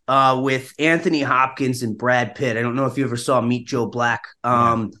Black with Anthony Hopkins and Brad Pitt. I don't know if you ever saw Meet Joe Black,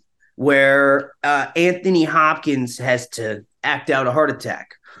 where Anthony Hopkins has to act out a heart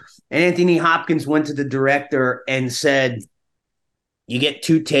attack. And Anthony Hopkins went to the director and said, you get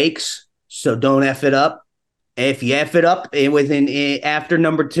 2 takes, so don't F it up. If you F it up after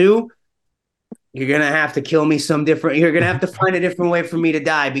number 2, you're going to have to kill me you're going to have to find a different way for me to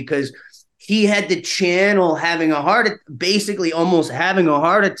die, because he had to channel basically almost having a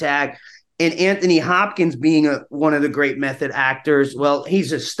heart attack. And Anthony Hopkins being one of the great method actors. Well,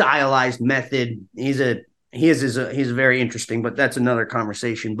 he's a stylized method. He's very interesting, but that's another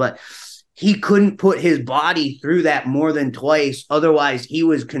conversation. But he couldn't put his body through that more than twice. Otherwise, he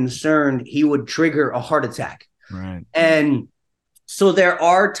was concerned he would trigger a heart attack. Right. And so there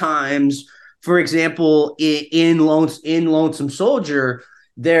are times, for example, in Lonesome Soldier,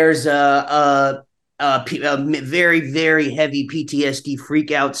 there's a very, very heavy PTSD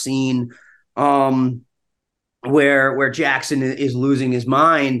freakout scene where Jackson is losing his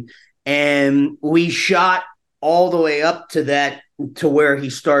mind, and we shot all the way up to that, to where he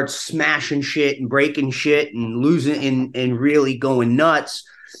starts smashing shit and breaking shit and losing and really going nuts.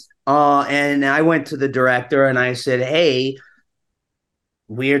 And I went to the director and I said, hey,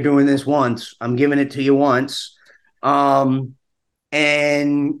 we are doing this once. I'm giving it to you once. And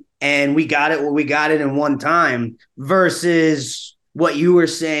we got it in one time, versus what you were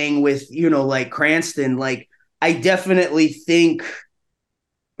saying with, like Cranston. Like, I definitely think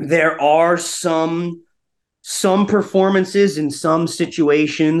there are some performances in some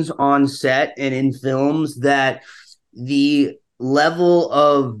situations on set and in films that the level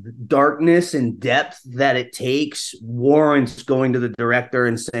of darkness and depth that it takes warrants going to the director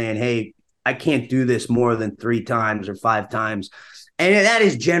and saying, hey, I can't do this more than 3 times or 5 times. And that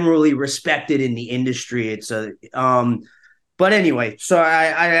is generally respected in the industry. But anyway, so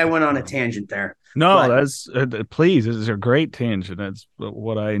I went on a tangent there. No, that's please. This is a great tangent. That's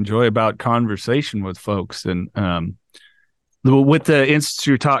what I enjoy about conversation with folks. And with the instance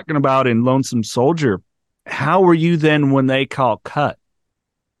you're talking about in Lonesome Soldier, how were you then when they call cut?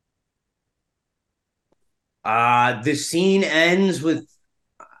 The scene ends with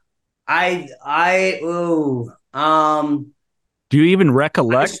do you even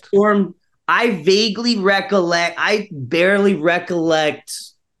recollect? I vaguely recollect. I barely recollect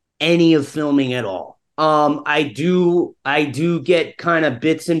any of filming at all. I do get kind of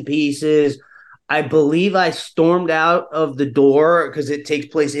bits and pieces. I believe I stormed out of the door because it takes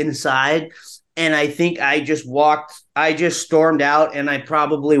place inside. And I think I just stormed out, and I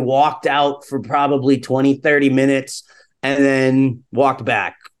probably walked out for probably 20, 30 minutes and then walked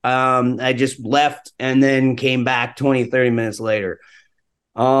back. I just left and then came back 20, 30 minutes later.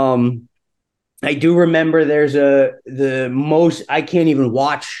 I do remember I can't even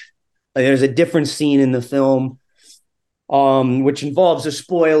watch. There's a different scene in the film, which involves a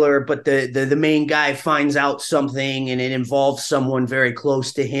spoiler, but the main guy finds out something, and it involves someone very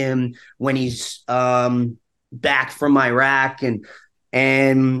close to him when he's back from Iraq,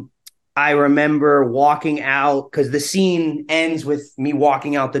 and I remember walking out, because the scene ends with me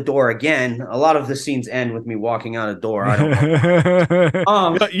walking out the door again. A lot of the scenes end with me walking out a door. I don't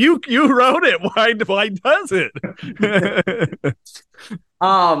know. You wrote it. Why does it?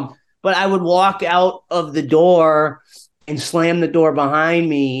 But I would walk out of the door and slam the door behind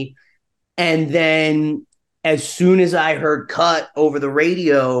me, and then as soon as I heard cut over the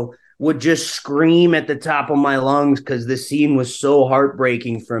radio, would just scream at the top of my lungs because the scene was so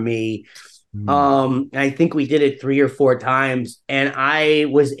heartbreaking for me. I think we did it 3 or 4 times, and I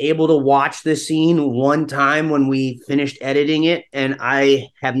was able to watch the scene one time when we finished editing it, and I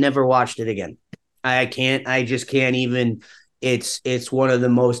have never watched it again. I just can't even. It's one of the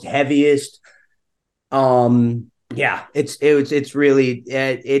most heaviest. It's really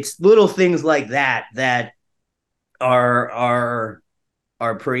it's little things like that are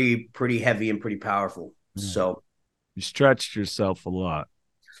pretty heavy and pretty powerful. So you stretched yourself a lot.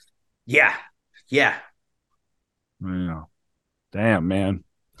 Yeah. Damn, man.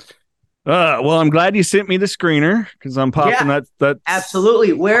 Well, I'm glad you sent me the screener, because I'm popping that.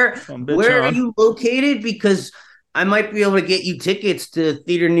 Absolutely. Where are you located? Because I might be able to get you tickets to a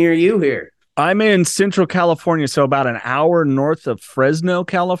theater near you here. I'm in Central California, so about an hour north of Fresno,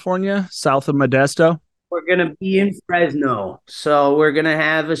 California, south of Modesto. We're going to be in Fresno. So we're going to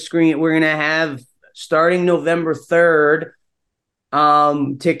have a screen. We're going to have, starting November 3rd,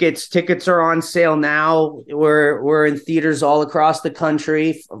 tickets are on sale now. We're in theaters all across the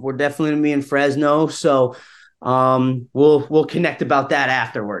country. We're definitely going to be in Fresno. So we'll connect about that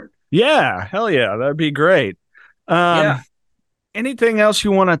afterward. Yeah, hell yeah. That'd be great. Anything else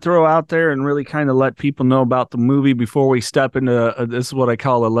you want to throw out there and really kind of let people know about the movie before we step into this is what I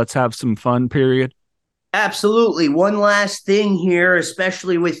call a let's have some fun period? Absolutely. One last thing here,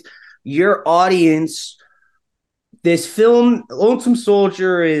 especially with your audience. This film, Lonesome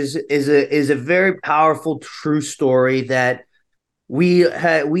Soldier, is a very powerful true story that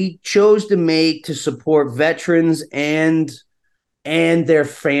we chose to make to support veterans and and their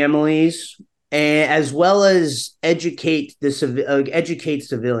families, and as well as educate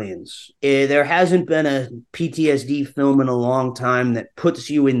civilians. There hasn't been a PTSD film in a long time that puts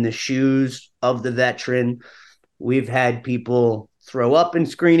you in the shoes of the veteran. We've had people throw up in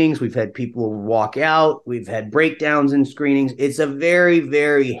screenings. We've had people walk out. We've had breakdowns in screenings. It's a very,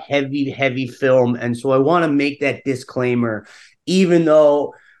 very heavy, heavy film. And so I want to make that disclaimer, even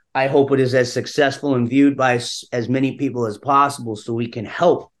though I hope it is as successful and viewed by as many people as possible so we can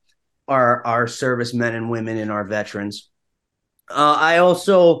help our servicemen and women and our veterans.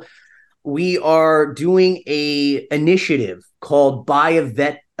 We are doing a initiative called Buy a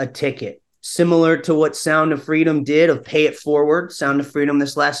Vet a Ticket, similar to what Sound of Freedom did of Pay It Forward, Sound of Freedom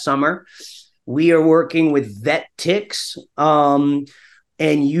this last summer. We are working with Vet Ticks, and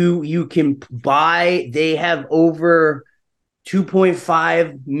you can buy. They have over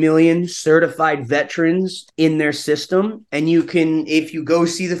 2.5 million certified veterans in their system. And you can, if you go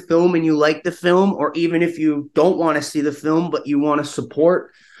see the film and you like the film, or even if you don't want to see the film, but you want to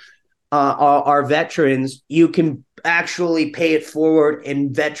support our veterans, you can actually pay it forward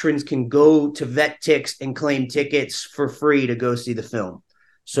and veterans can go to Vet Ticks and claim tickets for free to go see the film.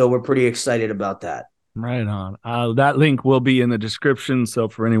 So we're pretty excited about that. Right on. That link will be in the description. So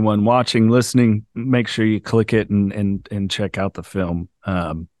for anyone watching, listening, make sure you click it and check out the film.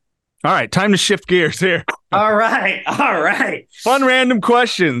 All right, time to shift gears here. All right. Fun random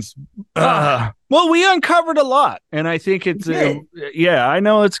questions. Well, we uncovered a lot, and I think it's I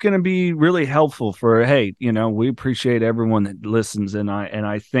know it's going to be really helpful for. Hey, we appreciate everyone that listens, and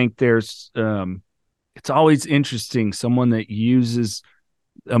I think there's it's always interesting someone that uses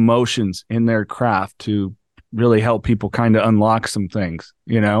emotions in their craft to really help people kind of unlock some things,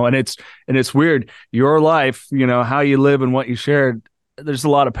 and it's weird. Your life, how you live and what you shared, there's a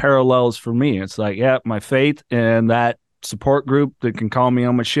lot of parallels for me. It's like, my faith and that support group that can call me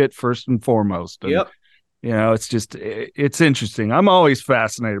on my shit first and foremost. And, yep. It's interesting. I'm always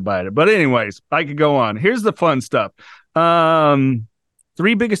fascinated by it. But anyways, I could go on. Here's the fun stuff. 3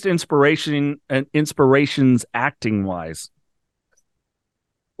 biggest inspirations acting wise.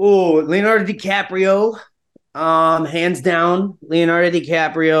 Oh, Leonardo DiCaprio, hands down, Leonardo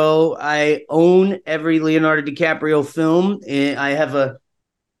DiCaprio. I own every Leonardo DiCaprio film. I have a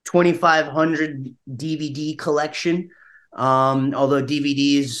 2,500 DVD collection. Although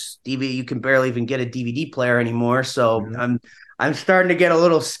DVD, you can barely even get a DVD player anymore. So I'm starting to get a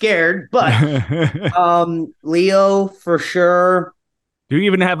little scared, but, Leo for sure. Do you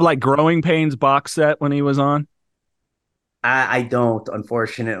even have like Growing Pains box set when he was on? I don't,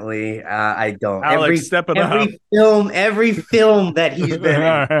 unfortunately. I don't. Alex, step it up. Every film that he's been in.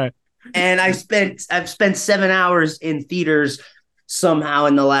 Right. And I've spent 7 hours in theaters somehow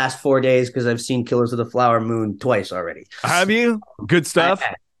in the last 4 days because I've seen Killers of the Flower Moon twice already. Have you? Good stuff.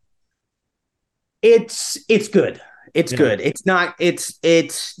 It's good. It's good. It's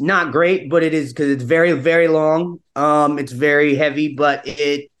not great, but it is because it's very, very long. It's very heavy, but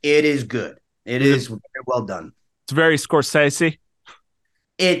it is good. It is very well done. It's very Scorsese.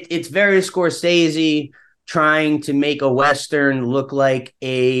 It's very Scorsese trying to make a Western look like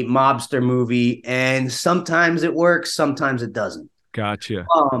a mobster movie, and sometimes it works, sometimes it doesn't. Gotcha.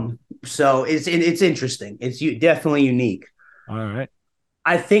 So it's interesting. It's definitely unique. All right.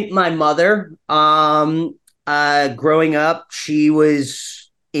 I think my mother, growing up, she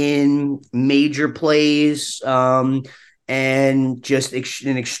was in major plays, and just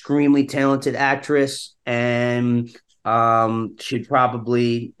an extremely talented actress. And she'd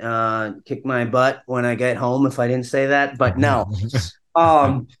probably kick my butt when I get home if I didn't say that. But no,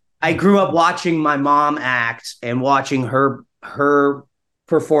 I grew up watching my mom act and watching her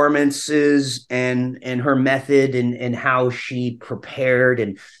performances and her method and how she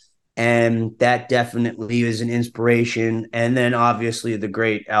prepared, and that definitely is an inspiration. And then obviously the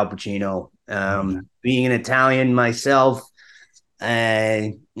great Al Pacino. Being an Italian myself,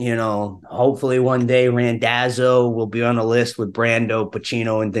 hopefully one day Randazzo will be on a list with Brando,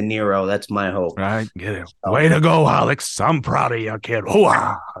 Pacino, and De Niro. That's my hope. Right. Get it. Way to go, Alex. I'm proud of you, kid.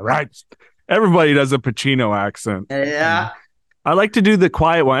 Hoo-ah. Right. Everybody does a Pacino accent. Yeah. I like to do the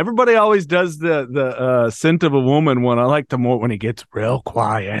quiet one. Everybody always does the Scent of a Woman one. I like the more when he gets real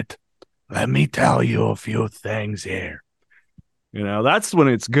quiet. Let me tell you a few things here. That's when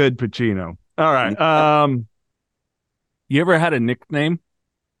it's good Pacino. All right. You ever had a nickname?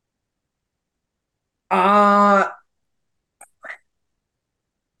 My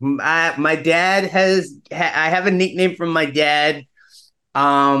dad I have a nickname from my dad.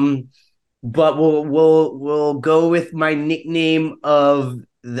 But we'll go with my nickname of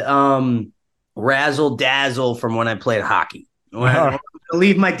Razzle Dazzle from when I played hockey. Well, I'll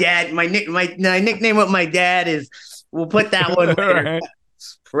leave my dad. My nickname with my dad is. We'll put that one later.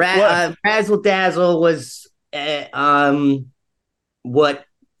 Right. What? Razzle Dazzle was what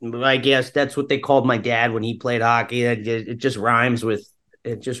I guess that's what they called my dad when he played hockey. It just rhymes with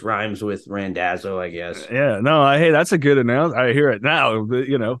Randazzo, I guess. Yeah, no, hey, that's a good announcement. I hear it now.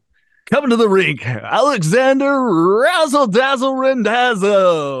 Coming to the rink, Alexander Razzle Dazzle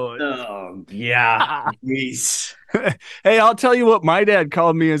Randazzo. Oh yeah, jeez. Hey, I'll tell you what my dad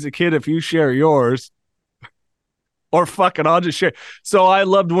called me as a kid. If you share yours, or fuck it, I'll just share. So I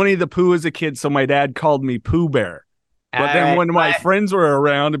loved Winnie the Pooh as a kid. So my dad called me Pooh Bear. But then when my friends were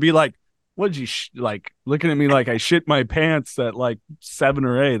around, to be like, "What'd you like?" Looking at me like I shit my pants at like 7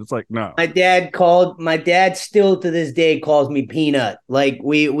 or 8. It's like, no. My dad still to this day calls me Peanut. Like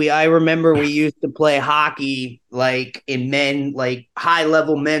I remember we used to play hockey like in high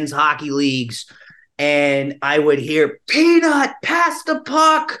level men's hockey leagues, and I would hear Peanut pass the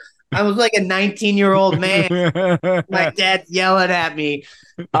puck. I was like a 19-year-old man. My dad's yelling at me.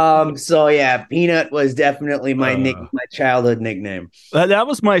 So yeah, Peanut was definitely my childhood nickname. That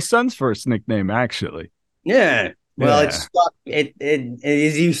was my son's first nickname, actually. Yeah. Well, it's stuck.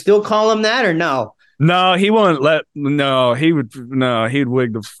 Is you still call him that or no? No, he won't let. No, he would. No, he'd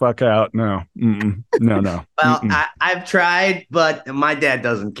wig the fuck out. No, no. Well, I've tried, but my dad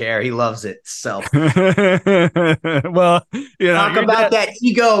doesn't care. He loves it. So, well, talk about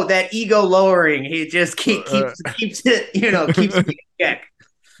that ego lowering. He just keeps it. Keeps it in check.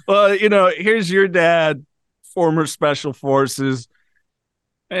 Well, here's your dad, former special forces.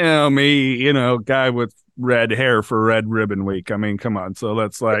 Me, guy with red hair for Red Ribbon Week. I mean, come on. So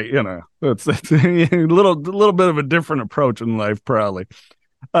that's like, it's a little bit of a different approach in life, probably.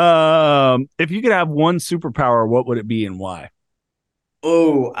 If you could have one superpower, what would it be and why?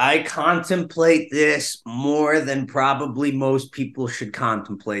 Oh, I contemplate this more than probably most people should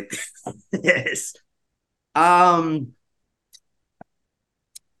contemplate this. I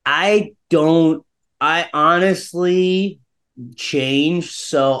honestly change.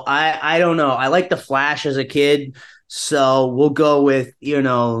 So I don't know. I like the Flash as a kid. So we'll go with,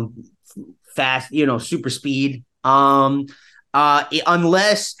 fast, super speed.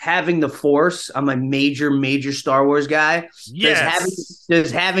 Unless having the Force, I'm a major Star Wars guy. Yes.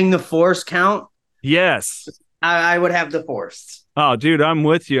 Does having the Force count? Yes. I would have the Force. Oh, dude, I'm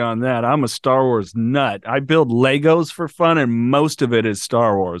with you on that. I'm a Star Wars nut. I build Legos for fun, and most of it is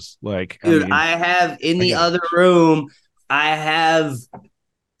Star Wars. Like, dude, I have in the other room, I have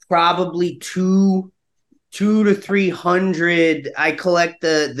probably two to 300. I collect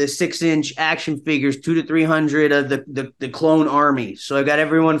the 6-inch action figures, 200 to 300 of the clone army. So I got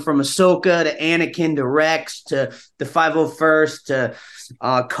everyone from Ahsoka to Anakin to Rex to the 501st to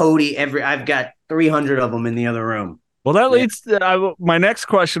Cody. I've got 300 of them in the other room. Well, that leads to my next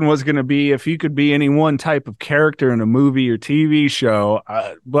question was going to be if you could be any one type of character in a movie or TV show,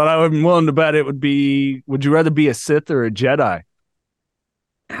 but I'm willing to bet it would be, would you rather be a Sith or a Jedi?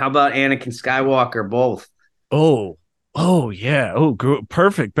 How about Anakin Skywalker, both? Oh, yeah. Oh,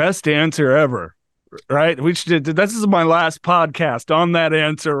 perfect. Best answer ever. Right? This is my last podcast on that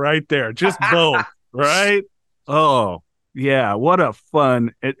answer right there. Just both. Right? Oh, yeah. What a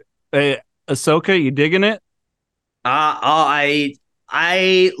fun. Ahsoka, you digging it? I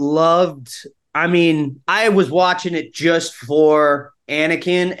loved. I mean, I was watching it just for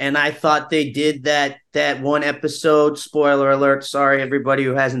Anakin, and I thought they did that one episode. Spoiler alert! Sorry, everybody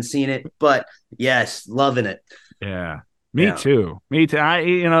who hasn't seen it, but yes, loving it. Yeah, me too.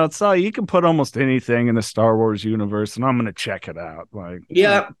 It's all you can put almost anything in the Star Wars universe, and I'm gonna check it out. Like,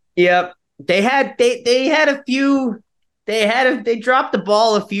 yep. They had a few. They dropped the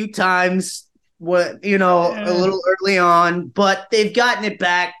ball a few times. A little early on, but they've gotten it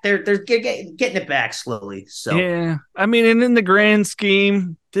back. They're getting it back slowly. So yeah, I mean, and in the grand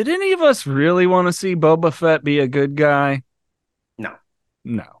scheme, did any of us really want to see Boba Fett be a good guy? No,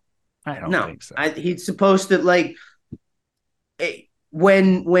 I don't think so. He's supposed to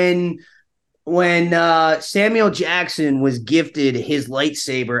when Samuel Jackson was gifted his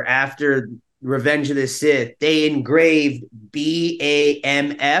lightsaber after Revenge of the Sith, they engraved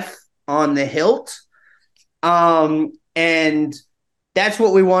BAMF on the hilt, and that's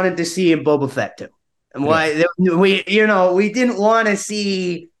what we wanted to see in Boba Fett too. And why we didn't want to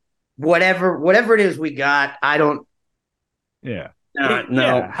see whatever it is we got. I don't. Yeah. No.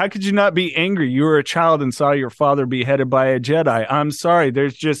 Yeah. How could you not be angry? You were a child and saw your father beheaded by a Jedi. I'm sorry.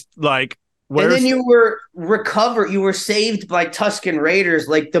 There's just like. And then you were recovered. You were saved by Tusken Raiders,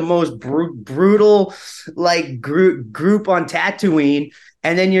 like the most brutal, like group on Tatooine.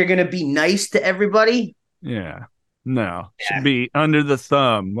 And then you're gonna be nice to everybody. Yeah. No, should Yeah. be under the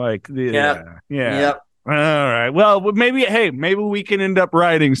thumb. Like, Yep. yeah. Yep. All right. Well, maybe we can end up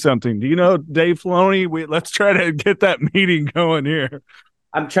writing something. Do you know Dave Filoni? Let's try to get that meeting going here.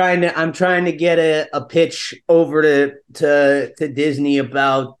 I'm trying to get a pitch over to Disney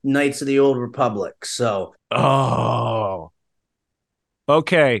about Knights of the Old Republic. So Oh,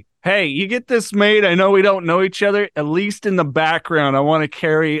 okay. Hey, you get this made. I know we don't know each other. At least in the background, I want to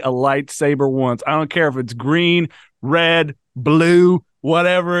carry a lightsaber once. I don't care if it's green, red, blue,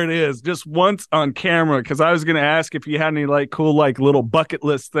 whatever it is, just once on camera. Because I was going to ask if you had any like cool, like little bucket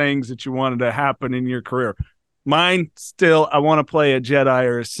list things that you wanted to happen in your career. Mine still, I want to play a Jedi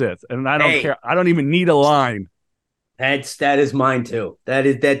or a Sith, and I don't care. I don't even need a line. that is mine too.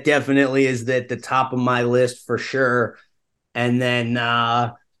 That definitely is at the top of my list for sure. And then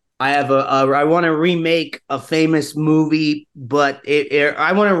I want to remake a famous movie, but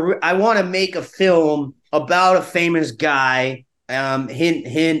I want to make a film about a famous guy. Hint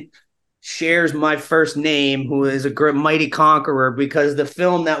hint, shares my first name, who is a great mighty conqueror, because the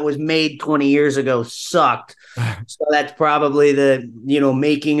film that was made 20 years ago sucked. So that's probably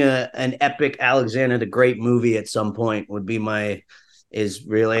making an epic Alexander the Great movie at some point is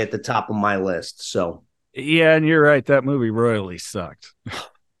really at the top of my list. So Yeah, and you're right. That movie royally sucked.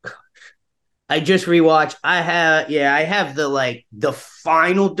 I just rewatched. I have the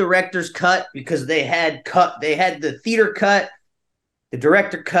final director's cut, because they had the theater cut, the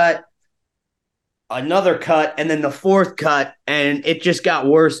director cut, another cut, and then the fourth cut, and it just got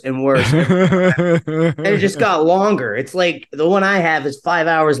worse and worse. And it just got longer. It's like the one I have is 5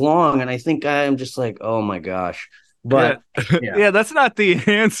 hours long, and I think I'm just like, oh my gosh. But yeah, that's not the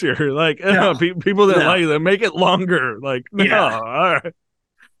answer. Like, No. people that No. like that make it longer. Like, no, Yeah. all right.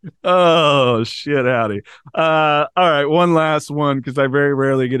 Oh shit, howdy. All right, one last one, because I very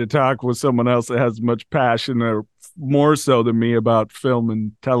rarely get to talk with someone else that has much passion or more so than me about film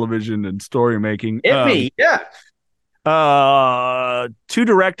and television and story making. Hit me. Yeah. Two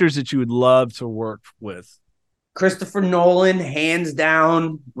directors that you would love to work with. Christopher Nolan, hands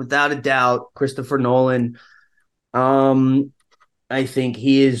down, without a doubt. Christopher Nolan. I think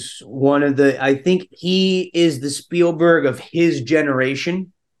he is I think he is the Spielberg of his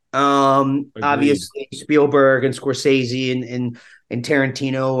generation. Obviously Spielberg and Scorsese and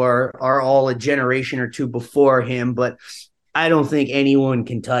Tarantino are all a generation or two before him, but I don't think anyone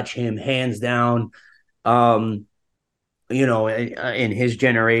can touch him, hands down. In his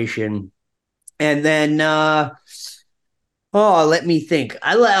generation. And then let me think.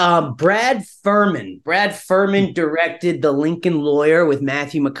 Brad Furman. Brad Furman directed The Lincoln Lawyer with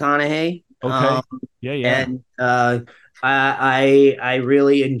Matthew McConaughey. Okay. Yeah. And I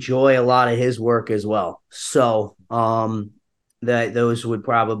really enjoy a lot of his work as well. So that those would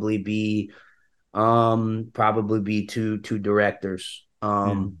probably be two directors.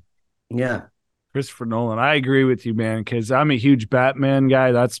 Yeah. Christopher Nolan. I agree with you, man, because I'm a huge Batman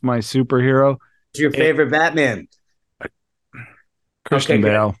guy. That's my superhero. What's your favorite Batman? Christian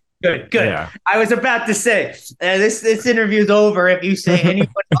Bale. Good. Yeah. I was about to say, this interview's over if you say anyone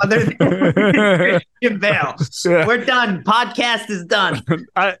other than Christian Bale. Yeah. We're done. Podcast is done.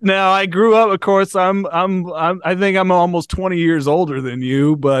 I grew up, of course. I think I'm almost 20 years older than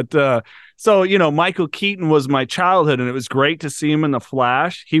you, but so Michael Keaton was my childhood, and it was great to see him in The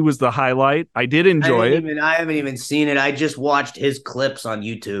Flash. He was the highlight. I did enjoy it. I haven't even seen it. I just watched his clips on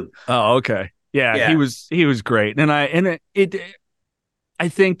YouTube. Oh, okay. Yeah. He was great, and I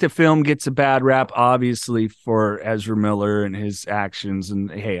think the film gets a bad rap, obviously, for Ezra Miller and his actions.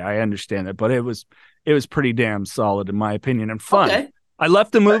 And hey, I understand that, but it was pretty damn solid in my opinion, and fun. Okay. I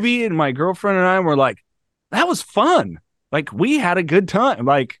left the movie, and my girlfriend and I were like, "That was fun. Like, we had a good time.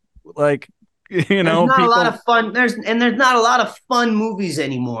 Like there's not a lot of fun. There's not a lot of fun movies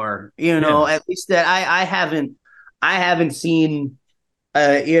anymore. At least that I haven't seen.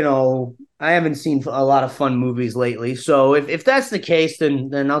 I haven't seen a lot of fun movies lately. So if that's the case,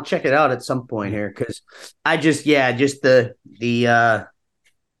 then I'll check it out at some point here, because I just the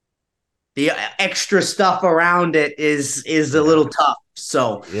extra stuff around it is a little tough.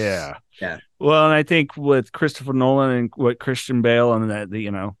 So yeah. Well, and I think with Christopher Nolan and what Christian Bale and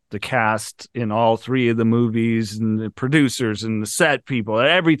the cast in all three of the movies and the producers and the set people,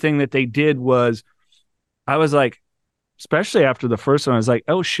 everything that they did I was like, especially after the first one, I was like,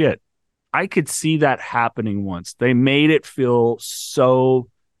 oh shit, I could see that happening once. They made it feel so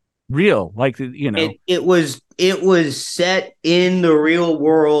real. Like, it was set in the real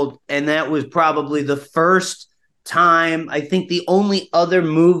world. And that was probably the first time. I think the only other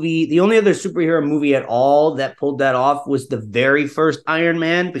superhero movie at all that pulled that off was the very first Iron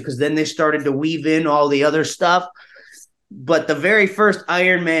Man, because then they started to weave in all the other stuff. but the very first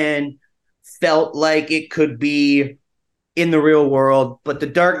Iron Man felt like it could be in the real world. But the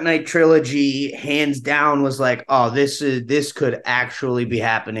Dark Knight trilogy, hands down, was like, oh, this could actually be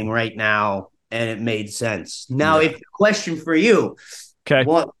happening right now, and it made sense. Now, Yeah. if question for you, Okay.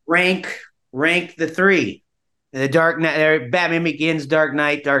 what rank the three? The Dark Knight, Batman Begins, Dark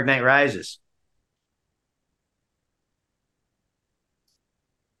Knight, Dark Knight Rises.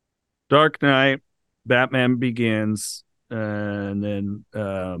 Dark Knight, Batman Begins, and then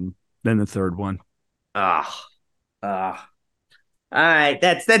the third one. Ah, ah. All right,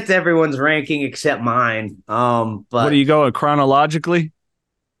 that's everyone's ranking except mine. What are But you going chronologically?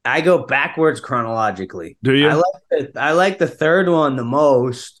 I go backwards chronologically. Do I you? like I like the third one the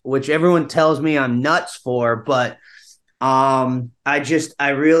most, which everyone tells me I'm nuts for, but I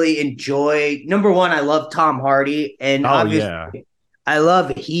really enjoy. Number one, I love Tom Hardy, and Oh obviously yeah. I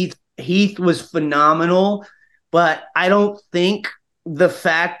love Heath. Heath was phenomenal, but I don't think the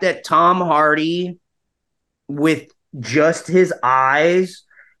fact that Tom Hardy, with just his eyes,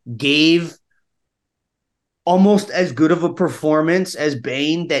 gave almost as good of a performance as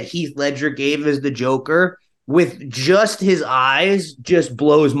Bane that Heath Ledger gave as the Joker with just his eyes just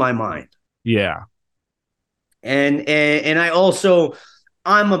blows my mind. Yeah. And I also,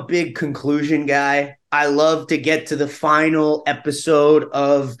 I'm a big conclusion guy. I love to get to the final episode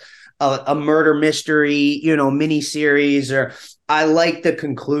of a murder mystery, mini series, or I like the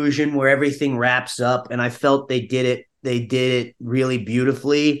conclusion where everything wraps up. And I felt they did it. They did it really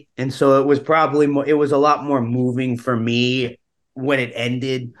beautifully, and so it was probably more. It was a lot more moving for me when it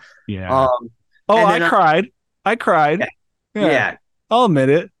ended. Yeah. Um, Oh, and I then cried. I cried. Yeah. yeah, I'll admit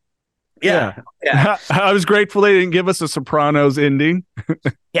it. yeah, Yeah. yeah, I was grateful they didn't give us a Sopranos ending.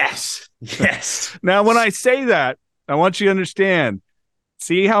 yes, yes. Now, when I say that, I want you to understand.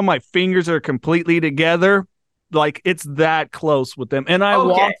 See how my fingers are completely together? Like it's that close with them. And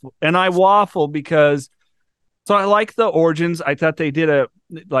Okay. I waffle because so I like the origins. I thought they did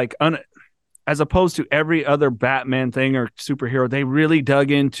as opposed to every other Batman thing or superhero, they really dug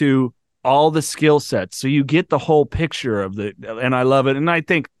into all the skill sets. So you get the whole picture of and I love it. And I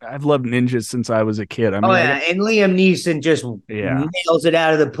think I've loved ninjas since I was a kid. I Oh mean, yeah, and Liam Neeson just yeah. nails it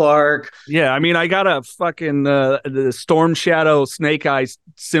out of the park. Yeah, I mean, I got a fucking the Storm Shadow Snake Eyes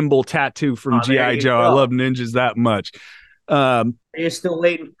symbol tattoo from Oh, there GI you Joe. I go. love ninjas that much. Um, You're still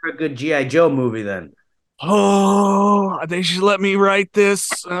waiting for a good GI Joe movie, then? oh, they should let me write this.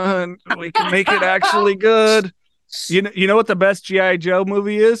 We can make it actually good. You know what the best GI Joe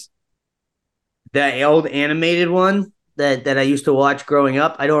movie is? That old animated one that I used to watch growing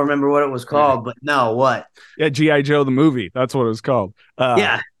up. I don't remember what it was called, but no, what? Yeah, GI Joe the movie. That's what it was called.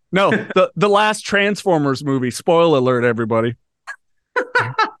 Yeah. No, the last Transformers movie. Spoiler alert, everybody,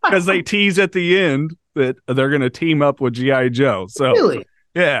 because they tease at the end that they're going to team up with GI Joe. So Really?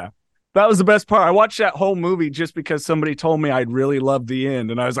 yeah, that was the best part. I watched that whole movie just because somebody told me I'd really love the end,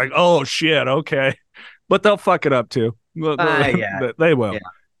 and I was like, oh shit, okay. But they'll fuck it up too. Yeah. They will. Yeah.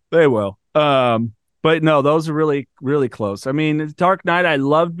 They will. But no, those are really, really close. I mean, Dark Knight I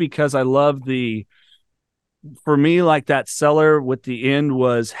loved because I love for me, like that seller with the end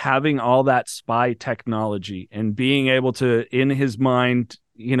was having all that spy technology and being able to, in his mind,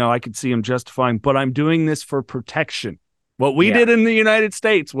 I could see him justifying, but I'm doing this for protection. What we did in the United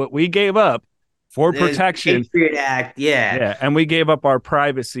States, what we gave up for protection. Patriot Act, yeah. Yeah, and we gave up our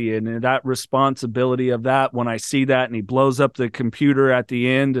privacy and that responsibility of that. When I see that and he blows up the computer at the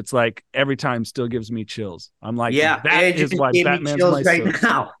end, it's like every time still gives me chills. I'm like, Yeah, that is why Batman's my right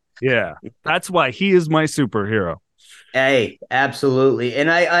now. Yeah, that's why he is my superhero. Hey, absolutely. And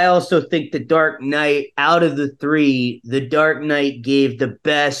I also think the Dark Knight, out of the three, the Dark Knight gave the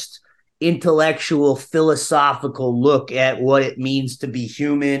best intellectual, philosophical look at what it means to be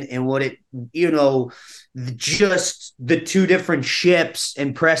human and what it, just the two different ships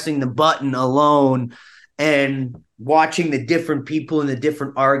and pressing the button alone and watching the different people and the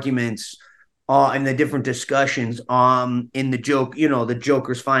different arguments and the different discussions in the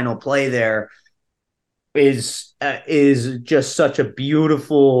Joker's final play there is just such a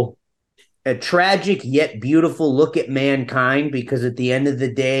beautiful, a tragic yet beautiful look at mankind, because at the end of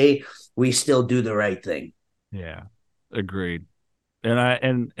the day we still do the right thing. Yeah, agreed. And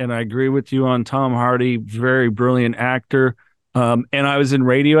I agree with you on Tom Hardy, very brilliant actor. And I was in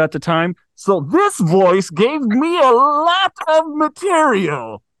radio at the time, so this voice gave me a lot of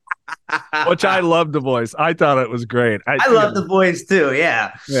material, which I loved the voice. I thought it was great. I love the voice too.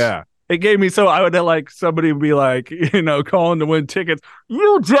 Yeah. Yeah. It gave me, so I would somebody would be like, calling to win tickets.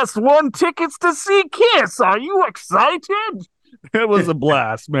 You just won tickets to see Kiss. Are you excited? It was a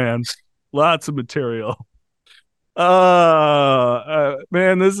blast, man. Lots of material. Man,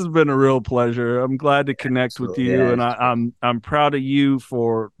 this has been a real pleasure. I'm glad to connect with Absolutely, you, and yes. I'm proud of you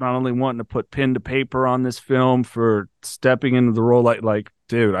for not only wanting to put pen to paper on this film, for stepping into the role. Like,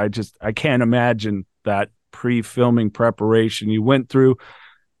 dude, I can't imagine that pre-filming preparation you went through,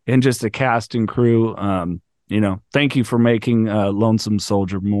 and just a cast and crew. Thank you for making Lonesome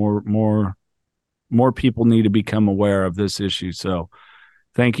Soldier more people need to become aware of this issue. So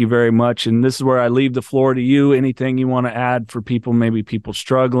thank you very much. And this is where I leave the floor to you. Anything you want to add for people, maybe people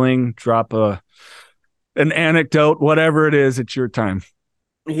struggling, drop an anecdote, whatever it is, it's your time.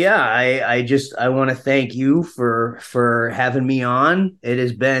 Yeah, I want to thank you for having me on. It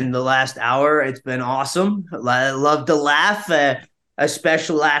has been the last hour. It's been awesome. I love to laugh. A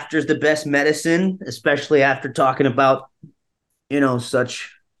special laughter is the best medicine, especially after talking about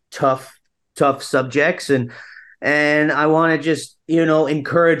such tough subjects. And I want to just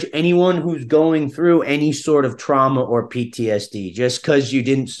encourage anyone who's going through any sort of trauma or PTSD. Just because you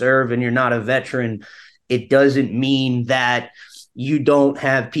didn't serve and you're not a veteran, it doesn't mean that you don't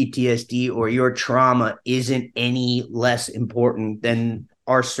have PTSD or your trauma isn't any less important than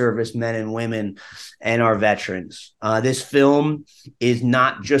our servicemen and women and our veterans. This film is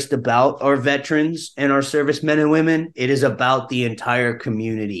not just about our veterans and our servicemen and women. It is about the entire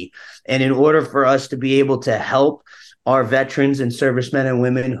community. And in order for us to be able to help our veterans and servicemen and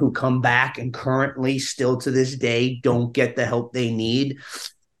women who come back and currently still to this day don't get the help they need,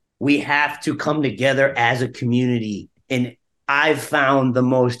 we have to come together as a community. And I've found the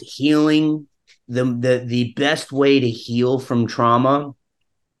most healing, the best way to heal from trauma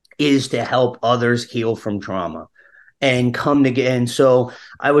is to help others heal from trauma and come together. And so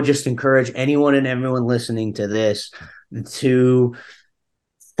I would just encourage anyone and everyone listening to this to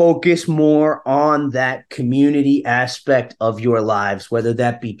focus more on that community aspect of your lives, whether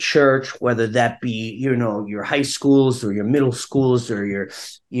that be church, whether that be, your high schools or your middle schools or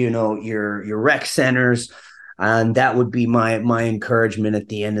your rec centers. And that would be my encouragement at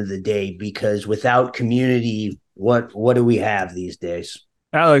the end of the day, because without community, what do we have these days?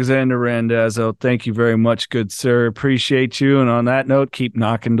 Alexander Randazzo, thank you very much, good sir. Appreciate you. And on that note, keep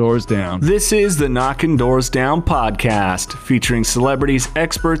knocking doors down. This is the Knocking Doors Down podcast, featuring celebrities,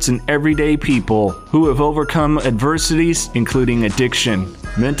 experts, and everyday people who have overcome adversities, including addiction,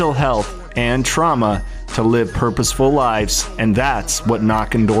 mental health, and trauma, to live purposeful lives. And that's what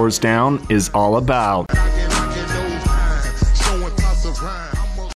Knocking Doors Down is all about.